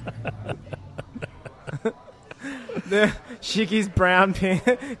 The Shiggy's brown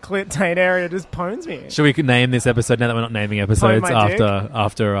clit taint area just pwns me. Should we name this episode now that we're not naming episodes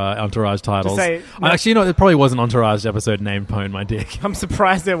after Entourage titles? Say, Actually, it probably was an Entourage episode named Pwn My Dick. I'm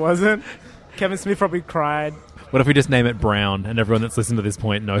surprised there wasn't. Kevin Smith probably cried. What if we just name it Brown and everyone that's listened to this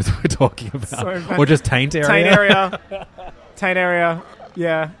point knows what we're talking about? So or just Taint Area? Taint Area. Taint Area.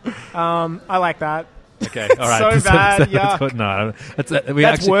 Yeah. I like that. Okay, all right. So bad, yeah. No,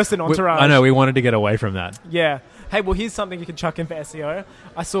 That's worse than Entourage. I know, we wanted to get away from that. Yeah. Hey, well, here's something you can chuck in for SEO.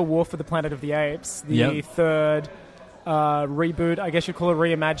 I saw War for the Planet of the Apes, the third reboot, I guess you'd call it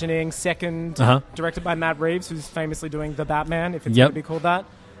reimagining, second, directed by Matt Reeves, who's famously doing The Batman, if it's going to be called that.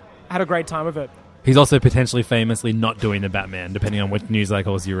 I had a great time with it. He's also potentially famously not doing the Batman, depending on which news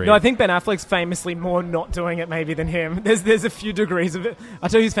articles you read. No, I think Ben Affleck's famously more not doing it maybe than him. There's a few degrees of it. I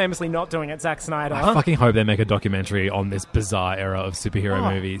tell you who's famously not doing it, Zack Snyder. I fucking hope they make a documentary on this bizarre era of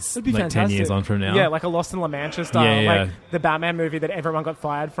superhero movies. That'd be like fantastic. 10 years on from now. Yeah, like a Lost in La Mancha style. Yeah. Like the Batman movie that everyone got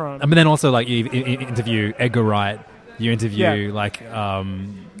fired from. But then also, like, you interview Edgar Wright. You interview,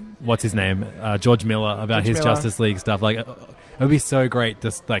 what's his name? George Miller about his Justice League stuff. Like, it would be so great.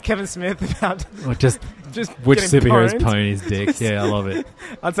 Just like Kevin Smith about just which superheroes pwn his dick. Yeah, I love it.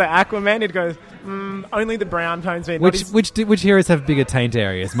 I'd say Aquaman. He'd go, only the brown pwns me. Which heroes have bigger taint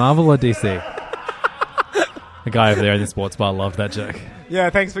areas, Marvel or DC? The guy over there in the sports bar loved that joke.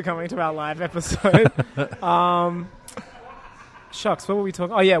 Yeah, thanks for coming to our live episode. Shucks, what were we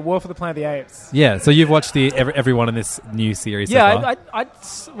talking? Oh yeah, War for the Planet of the Apes. Yeah, so you've watched everyone in this new series. Yeah, so far? I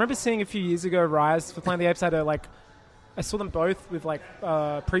remember seeing a few years ago Rise for Planet of the Apes had I saw them both with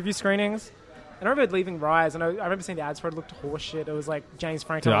preview screenings. And I remember leaving Rise, and I remember seeing the ads for it. It looked horseshit. It was like James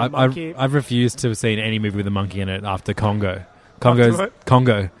Franco and a monkey. I've refused to have seen any movie with a monkey in it after Congo. Congo.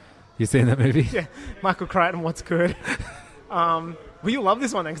 You seen that movie? Yeah, Michael Crichton, what's good? Well, you love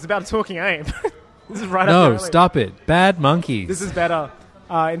this one then, because it's about a talking ape. This is right up your alley. No, stop it. Bad monkeys. This is better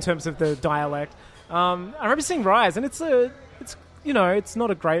in terms of the dialect. I remember seeing Rise, and it's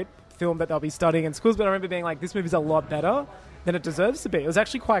not a great film that they'll be studying in schools, but I remember being like, this movie's a lot better than it deserves to be. It was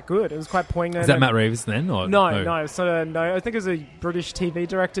actually quite good. It was quite poignant. Is that Matt Reeves then? Or no. So no, I think it was a British TV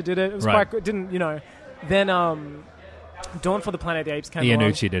director did it. It was quite good. Then Dawn for the Planet of the Apes came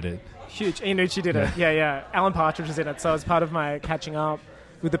along. Iannucci did it. Huge. Iannucci did it. Yeah. Alan Partridge was in it, so it was part of my catching up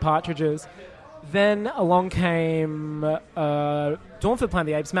with the Partridges. Then along came Dawn for the Planet of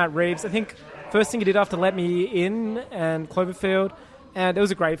the Apes, Matt Reeves. I think first thing he did after Let Me In and Cloverfield, and it was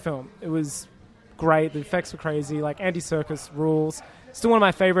a great film. It was great. The effects were crazy. Like, Andy Serkis rules. Still one of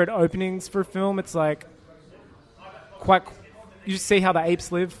my favorite openings for a film. It's like quite... You just see how the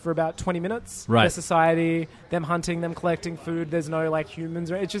apes live for about 20 minutes. Right. Their society, them hunting, them collecting food. There's no, humans.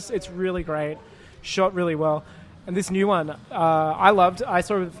 It's really great. Shot really well. And this new one, I loved. I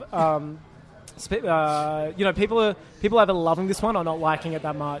sort of... people are either loving this one or not liking it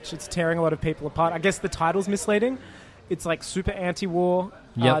that much. It's tearing a lot of people apart. I guess the title's misleading. It's like super anti-war.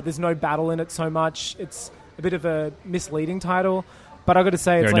 Yep. There's no battle in it so much. It's a bit of a misleading title. But I've got to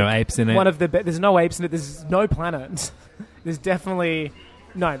say, there are no apes in it. There's no apes in it. There's no planet. There's definitely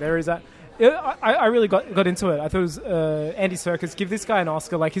no. There is a. I really got into it. I thought it was Andy Serkis. Give this guy an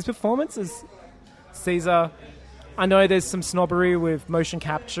Oscar. Like, his performance as Caesar. I know there's some snobbery with motion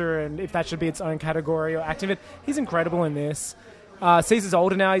capture and if that should be its own category or acting, but he's incredible in this. Caesar's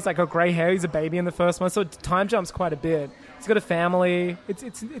older now. He's got grey hair. He's a baby in the first one, so time jumps quite a bit. He's got a family.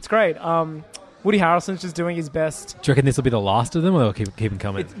 It's great. Woody Harrelson's just doing his best. Do you reckon this will be the last of them, or they'll keep them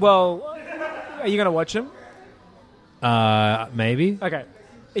coming? Are you going to watch him? Maybe. Okay.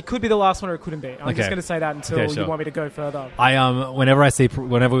 It could be the last one, or it couldn't be. I'm just going to say that until you want me to go further.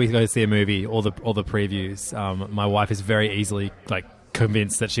 Whenever we go to see a movie, all the previews, my wife is very easily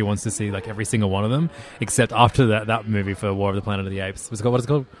convinced that she wants to see every single one of them, except after that movie for War of the Planet of the Apes. What is it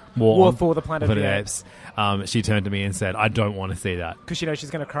called? War for the Planet of the Apes. She turned to me and said, "I don't want to see that," because she knows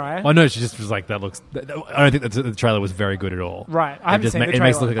she's going to cry. Oh no, she just was like, "That looks." I don't think the trailer was very good at all. Right, I haven't seen the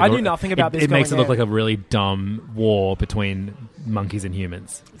trailer. I knew nothing about this. It makes it look like a really dumb war between monkeys and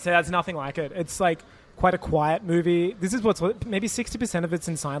humans. So that's nothing like it. It's quite a quiet movie. This is maybe 60% of it's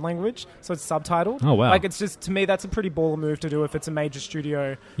in sign language, so it's subtitled. Oh wow! It's just, to me, that's a pretty baller move to do if it's a major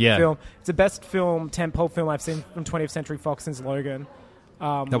studio film. It's the best tentpole film I've seen from 20th Century Fox since Logan.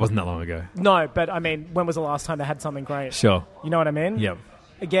 That wasn't that long ago. No, but I mean, when was the last time they had something great? Sure. You know what I mean? Yep.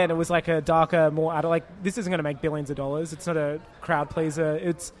 again, it was like a darker, more adult. Like, this isn't going to make billions of dollars. It's not a crowd pleaser.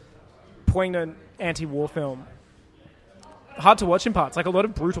 It's poignant anti-war film. Hard to watch in parts. Like, a lot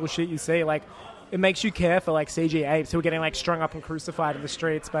of brutal shit you see. Like, it makes you care for, like, CG apes who are getting, like, strung up and crucified in the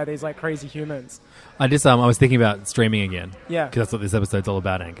streets by these, like, crazy humans. I was thinking about streaming again. Yeah. Because that's what this episode's all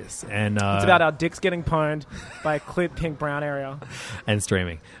about, Angus. And it's about our dicks getting pwned by a clit pink brown area. And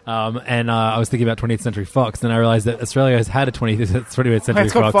streaming. I was thinking about 20th Century Fox, and I realised that Australia has had a 20th Century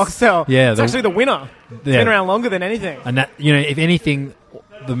It's called Fox. Foxtel. Yeah. It's actually the winner. It's been around longer than anything. And that, you know, if anything,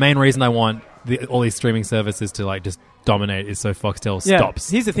 the main reason I want all these streaming services to, like, just dominate is so Foxtel stops.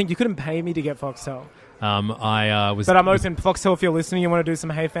 Here's the thing. You couldn't pay me to get Foxtel. But I'm open. Foxtel, if you're listening, you want to do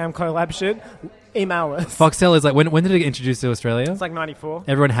some Hey Fam collab shit, email us. Foxtel is like, when did it get introduced to Australia? It's like 94.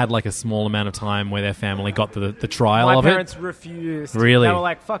 Everyone had like a small amount of time where their family got the trial My of it. My parents refused. Really? They were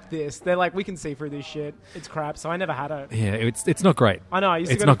like, fuck this. They're like, we can see through this shit. It's crap. So I never had it. Yeah, it's not great. I know. I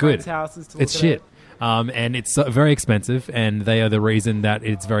used it's to go not to friends' good. houses to look it's at shit. it. And it's very expensive, and they are the reason that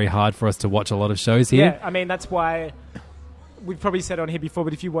it's very hard for us to watch a lot of shows here. Yeah, I mean, that's why we've probably said on here before,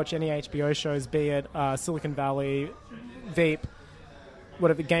 but if you watch any HBO shows, be it Silicon Valley, Veep,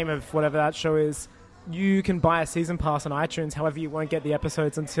 whatever, Game of whatever that show is, you can buy a season pass on iTunes. However, you won't get the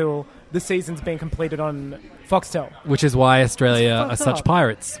episodes until the season's been completed on Foxtel. Which is why Australia are such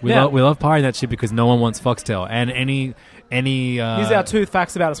pirates. We love pirating that shit because no one wants Foxtel. And any Here's our two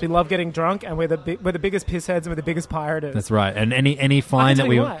facts about us. We love getting drunk, and we're the biggest pissheads, and we're the biggest pirators. That's right. And any fine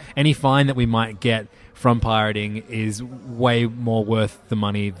that we might get from pirating is way more worth the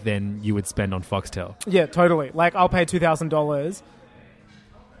money than you would spend on Foxtel. Yeah, totally. Like, I'll pay $2,000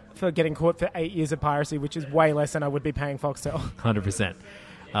 for getting caught for 8 years of piracy, which is way less than I would be paying Foxtel.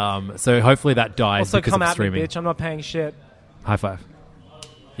 100%. So hopefully that dies also, because come of at streaming. me, bitch. I'm not paying shit. High five.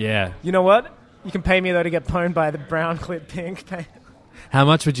 Yeah. You know what? You can pay me, though, to get pwned by the brown clip pink. How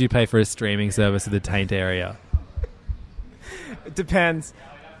much would you pay for a streaming service in the taint area? It depends.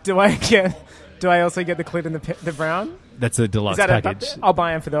 Do I also get the clit in the brown? That's a deluxe package. I'll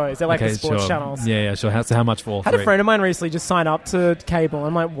buy them for those. They're like the sports channels. Yeah, sure. How much for all three? I had a friend of mine recently just sign up to cable.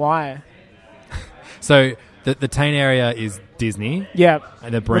 I'm like, why? So the taint area is Disney. Yeah.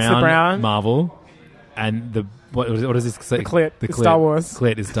 And the brown? Marvel. And the... What does this say? The clit. The Star Wars.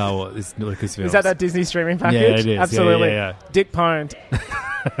 Clit is Star Wars. It's Lucasfilm. Is that Disney streaming package? Yeah, it is. Absolutely. Yeah. Dick pwned.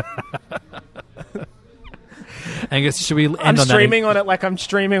 Angus, should we end on that? I'm streaming on it like I'm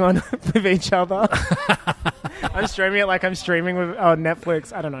streaming on with each other. I'm streaming it like I'm streaming with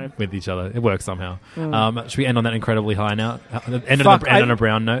Netflix. I don't know. With each other. It works somehow. Should we end on that incredibly high now? End on a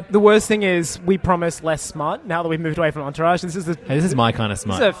brown note? The worst thing is we promised less smut now that we've moved away from Entourage. This is my kind of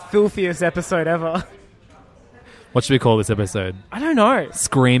smut. This is the filthiest episode ever. What should we call this episode? I don't know.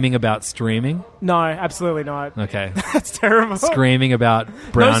 Screaming about streaming? No, absolutely not. Okay. That's terrible. Screaming about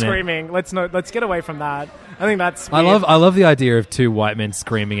brown. No screaming. Let's get away from that. I think that's weird. I love the idea of two white men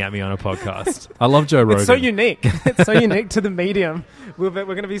screaming at me on a podcast. I love Joe Rogan. It's so unique. It's so unique to the medium. We're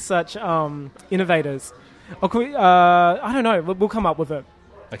going to be such innovators. I don't know. We'll come up with it.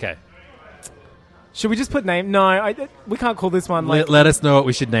 Okay. Should we just put name? No, we can't call this one. Let us know what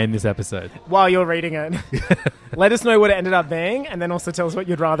we should name this episode. While you're reading it. Let us know what it ended up being, and then also tell us what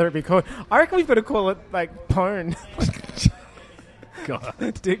you'd rather it be called. I reckon we've got to call it, like, Pwn. God.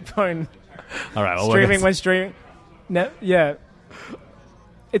 Dick Pwn. All right. Streaming when streaming. No, yeah.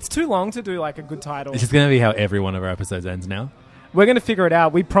 It's too long to do, like, a good title. This is going to be how every one of our episodes ends now. We're going to figure it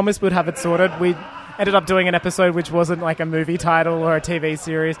out. We promised we'd have it sorted. We ended up doing an episode which wasn't like a movie title or a TV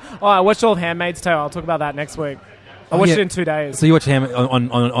series. Oh, I watched all of Handmaid's Tale. I'll talk about that next week. I watched it in 2 days. So you watch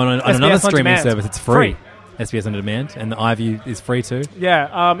on another streaming service. It's free. SBS On Demand. And the iView is free too.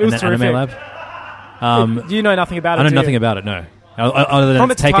 Yeah, it was terrific. Anime Lab. You know nothing about it, I know nothing about it, no. Other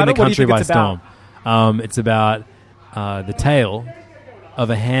than it's taking the country by storm. It's about the tale of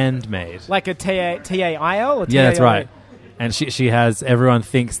a handmaid. Like a T-A-I-L? Or yeah, that's right. And she has, everyone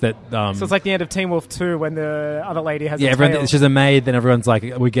thinks that... so it's like the end of Teen Wolf 2 when the other lady has a tail. Yeah, she's a maid, then everyone's like,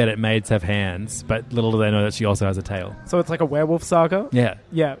 we get it, maids have hands. But little do they know that she also has a tail. So it's like a werewolf saga? Yeah.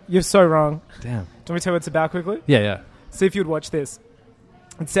 Yeah, you're so wrong. Damn. Do you want me to tell you what it's about quickly? Yeah. See if you'd watch this.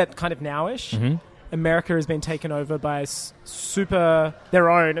 It's set kind of nowish. Mm-hmm. America has been taken over by their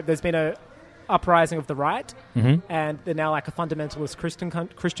own. There's been a uprising of the right, and they're now like a fundamentalist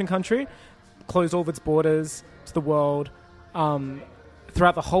Christian country. Closed all of its borders to the world.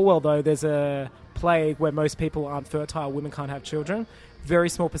 Throughout the whole world, though, there's a plague where most people aren't fertile. Women can't have children. Very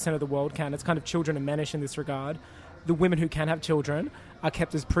small percent of the world can. It's kind of children are managed in this regard. The women who can have children are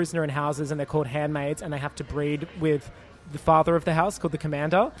kept as prisoner in houses, and they're called handmaids, and they have to breed with the father of the house called the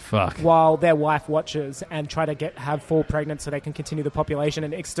commander. Fuck. While their wife watches and try to have fall pregnant so they can continue the population.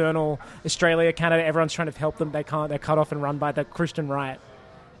 And external Australia, Canada, everyone's trying to help them. They can't. They're cut off and run by the Christian right.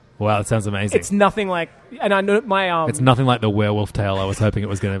 Wow, that sounds amazing. It's nothing like, and I know my It's nothing like the werewolf tale I was hoping it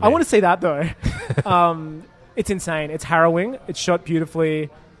was going to be. I want to see that though. It's insane. It's harrowing. It's shot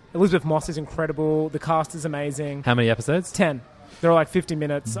beautifully. Elizabeth Moss is incredible. The cast is amazing. How many episodes? 10. They're like 50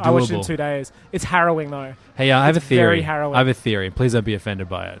 minutes. I watched it in 2 days. It's harrowing though. Hey, I have a theory. Very harrowing. I have a theory. Please don't be offended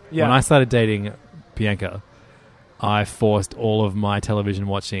by it. Yeah. When I started dating Bianca, I forced all of my television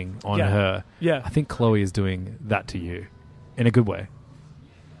watching on her. Yeah. I think Chloe is doing that to you in a good way.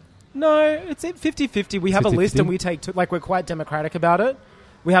 No, it's at 50-50. We have a list 50-50? and we take we're quite democratic about it.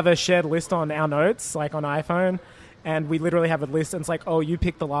 We have a shared list on our notes, like on iPhone, and we literally have a list and it's like, oh, you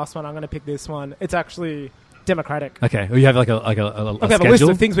pick the last one, I'm going to pick this one. It's actually democratic. Okay. Well, you have like a We have schedule? a list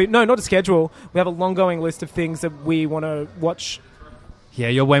of things no, not a schedule. We have a long-going list of things that we want to watch. Yeah,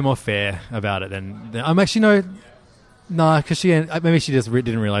 you're way more fair about it than I'm actually because maybe she just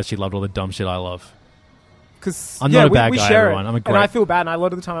didn't realize she loved all the dumb shit I love. Because I'm not a bad guy, share everyone. It. I'm a great. And I feel bad, and a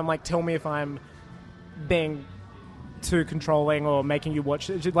lot of the time I'm like, tell me if I'm being too controlling or making you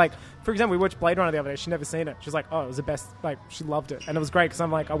watch it. Like, for example, we watched Blade Runner the other day. She'd never seen it. She's like, oh, it was the best. Like, she loved it. And it was great because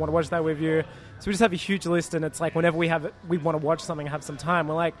I'm like, I want to watch that with you. So we just have a huge list, and it's like whenever we want to watch something, have some time.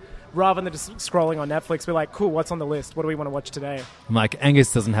 We're like, rather than just scrolling on Netflix, we're like, cool, what's on the list? What do we want to watch today? I'm like,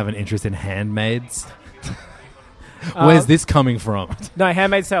 Angus doesn't have an interest in handmaids. Where's this coming from? No,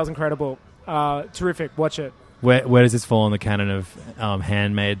 Handmaid's Tale is incredible. Terrific. Watch it. Where does this fall on the canon of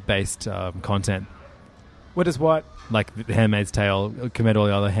handmaid-based content? What is what? Like The Handmaid's Tale, compared to all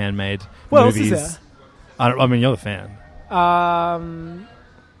the other handmaid What movies. else is there? I mean, you're the fan.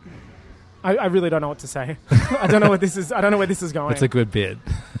 I really don't know what to say. I don't know what this is. I don't know where this is going. It's a good bit.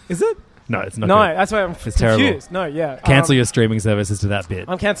 Is it? No, it's not. No, good. that's why I'm It's confused. terrible. No, yeah. Cancel your streaming services to that bit.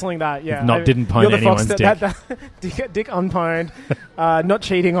 I'm cancelling that. Yeah. Didn't pwn you're the anyone's fox dick unpwned. Not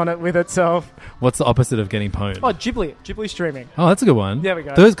cheating on it with itself. What's the opposite of getting pwned? Oh, Ghibli streaming. Oh, that's a good one. There we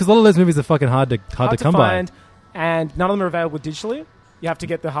go. Because a lot of those movies are fucking hard to come find, by. and none of them are available digitally. You have to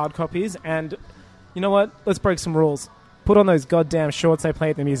get the hard copies. And you know what? Let's break some rules. Put on those goddamn shorts they play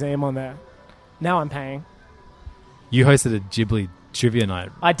at the museum on there. Now I'm paying. You hosted a Ghibli trivia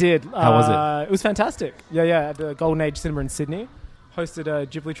night. I did. How was it? It was fantastic. Yeah, at the Golden Age Cinema in Sydney. Hosted a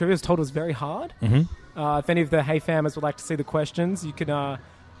Ghibli trivia. I was told it was very hard. Mm-hmm. If any of the Hey Famers would like to see the questions, you can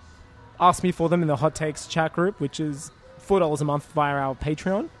ask me for them in the Hot Takes chat group, which is $4 a month via our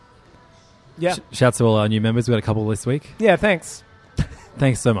Patreon. Yeah. Shouts to all our new members. We got a couple this week. Yeah, thanks.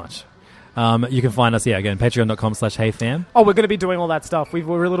 Thanks so much. You can find us, again, patreon.com/heyfam. Oh, we're going to be doing all that stuff. We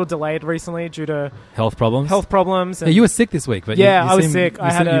were a little delayed recently due to Health problems. And Yeah, you were sick this week, but I was sick.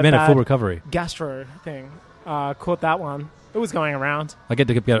 I had you made a full recovery. Gastro thing. Caught that one. It was going around. I get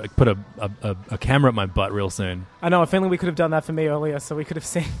to put a camera at my butt real soon. I know. If only we could have done that for me earlier, so we could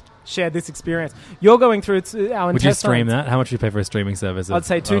have shared this experience. You're going through our intestines. Would you stream that? How much would you pay for a streaming service? I'd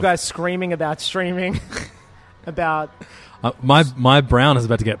say two guys screaming about streaming. about my brown is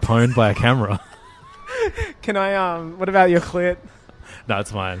about to get pwned by a camera. Can I? What about your clit? No,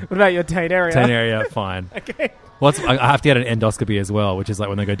 it's fine. What about your taint area? Taint area, fine. Okay. I have to get an endoscopy as well, which is like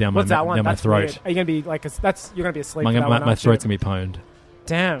when they go down my throat. Weird. Are you gonna be you're gonna be asleep? My throat's gonna be pwned.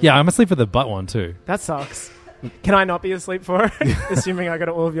 Damn. Yeah, I'm asleep for the butt one too. That sucks. Can I not be asleep for it? Assuming I got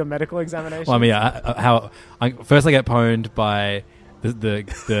all of your medical examinations. Well, I mean, first I get pwned by the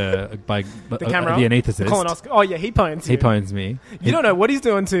camera, the anaesthetist. Colonoscopy. Oh yeah, he pwns you. He pwns me. You don't know what he's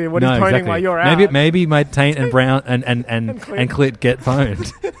doing to you. What he's pwning exactly. while you're out. Maybe my taint and brown and clit get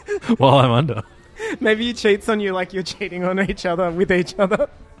pwned while I'm under. Maybe he cheats on you like you're cheating on each other with each other.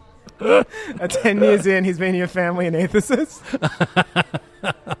 At 10 years in, he's been your family anaesthetist.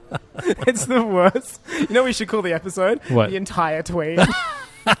 It's the worst. You know what we should call the episode? What? The entire tweet.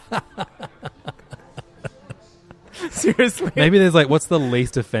 Seriously. Maybe there's what's the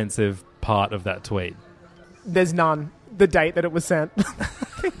least offensive part of that tweet? There's none. The date that it was sent.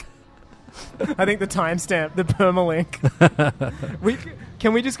 I think the timestamp, the permalink.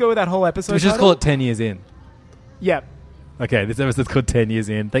 Can we just go with that whole episode? We just call it 10 years in. Yep. Okay, this episode's called 10 years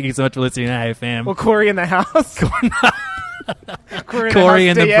in. Thank you so much for listening to Hey Fam. Or Corey in the House. Corey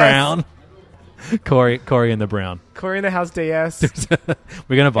in the Brown. Corey and the Brown. Corey in the House DS.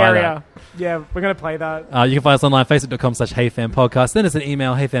 We're going to buy area. Yeah, we're going to play that. that. You can find us online, facebook.com/HeyFamPodcast. Send us an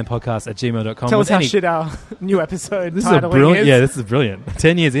email, heyfanpodcast@gmail.com. Tell us how any- shit our new episode This is a titling brilliant. is. Yeah, this is brilliant.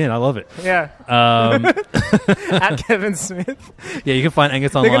 10 years in, I love it. Yeah. At Kevin Smith. Yeah, you can find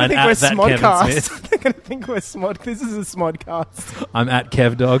Angus They're going online to think at we're that Kevin Smodcast. Smith. They're going to think we're Smod. This is a Smodcast. I'm at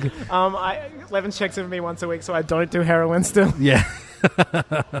KevDog. Levin checks in with me once a week, so I don't do heroin still. Yeah.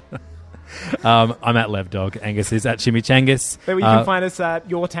 I'm at LevDog. Angus is at Chimichangas. But you can find us at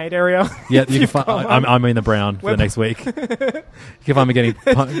your Taint area. Yeah, you can find. I'm in the Brown for the next week. You can find me getting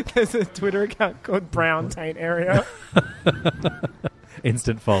There's a Twitter account called Brown Taint Area.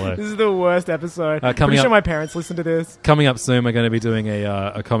 instant follow. This is the worst episode. coming Pretty sure up- my parents listen to this. Coming up soon, we're going to be doing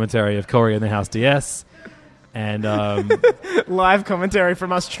a commentary of Corey in the House DS, and Live commentary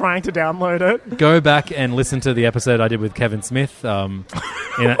from us trying to download it. go back and listen to the episode I did with Kevin Smith in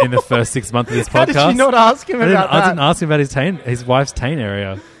the first 6 months of this How podcast. did you not ask him about I that? didn't ask him about his wife's taint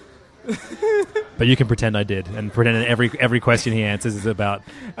area. But you can pretend I did, and pretend that every question he answers is about.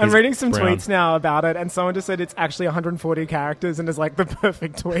 I'm his reading some Brown. tweets now about it, and someone just said it's actually 140 characters and is like the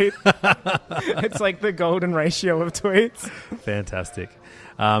perfect tweet. It's like the golden ratio of tweets. Fantastic.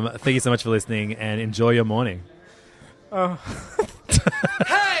 Thank you so much for listening, and enjoy your morning.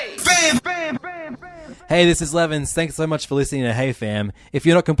 Hey, this is Levins. Thanks so much for listening to Hey Fam. If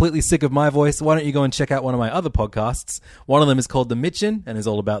you're not completely sick of my voice, why don't you go and check out one of my other podcasts? One of them is called The Mitchin and is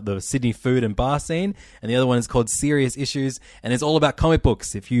all about the Sydney food and bar scene. And the other one is called Serious Issues and is all about comic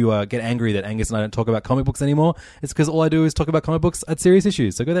books. If you get angry that Angus and I don't talk about comic books anymore, it's because all I do is talk about comic books at Serious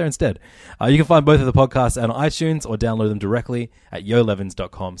Issues. So go there instead. You can find both of the podcasts on iTunes or download them directly at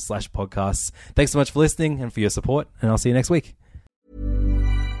yolevins.com/podcasts. Thanks so much for listening and for your support, and I'll see you next week.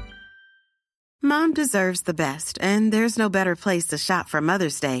 Mom deserves the best, and there's no better place to shop for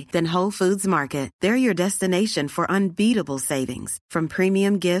Mother's Day than Whole Foods Market. They're your destination for unbeatable savings, from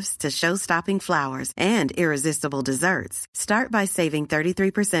premium gifts to show-stopping flowers and irresistible desserts. Start by saving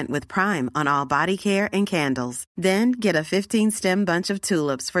 33% with Prime on all body care and candles. Then get a 15-stem bunch of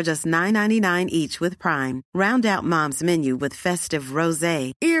tulips for just $9.99 each with Prime. Round out Mom's menu with festive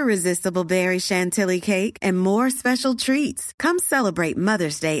rosé, irresistible berry chantilly cake, and more special treats. Come celebrate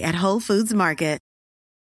Mother's Day at Whole Foods Market.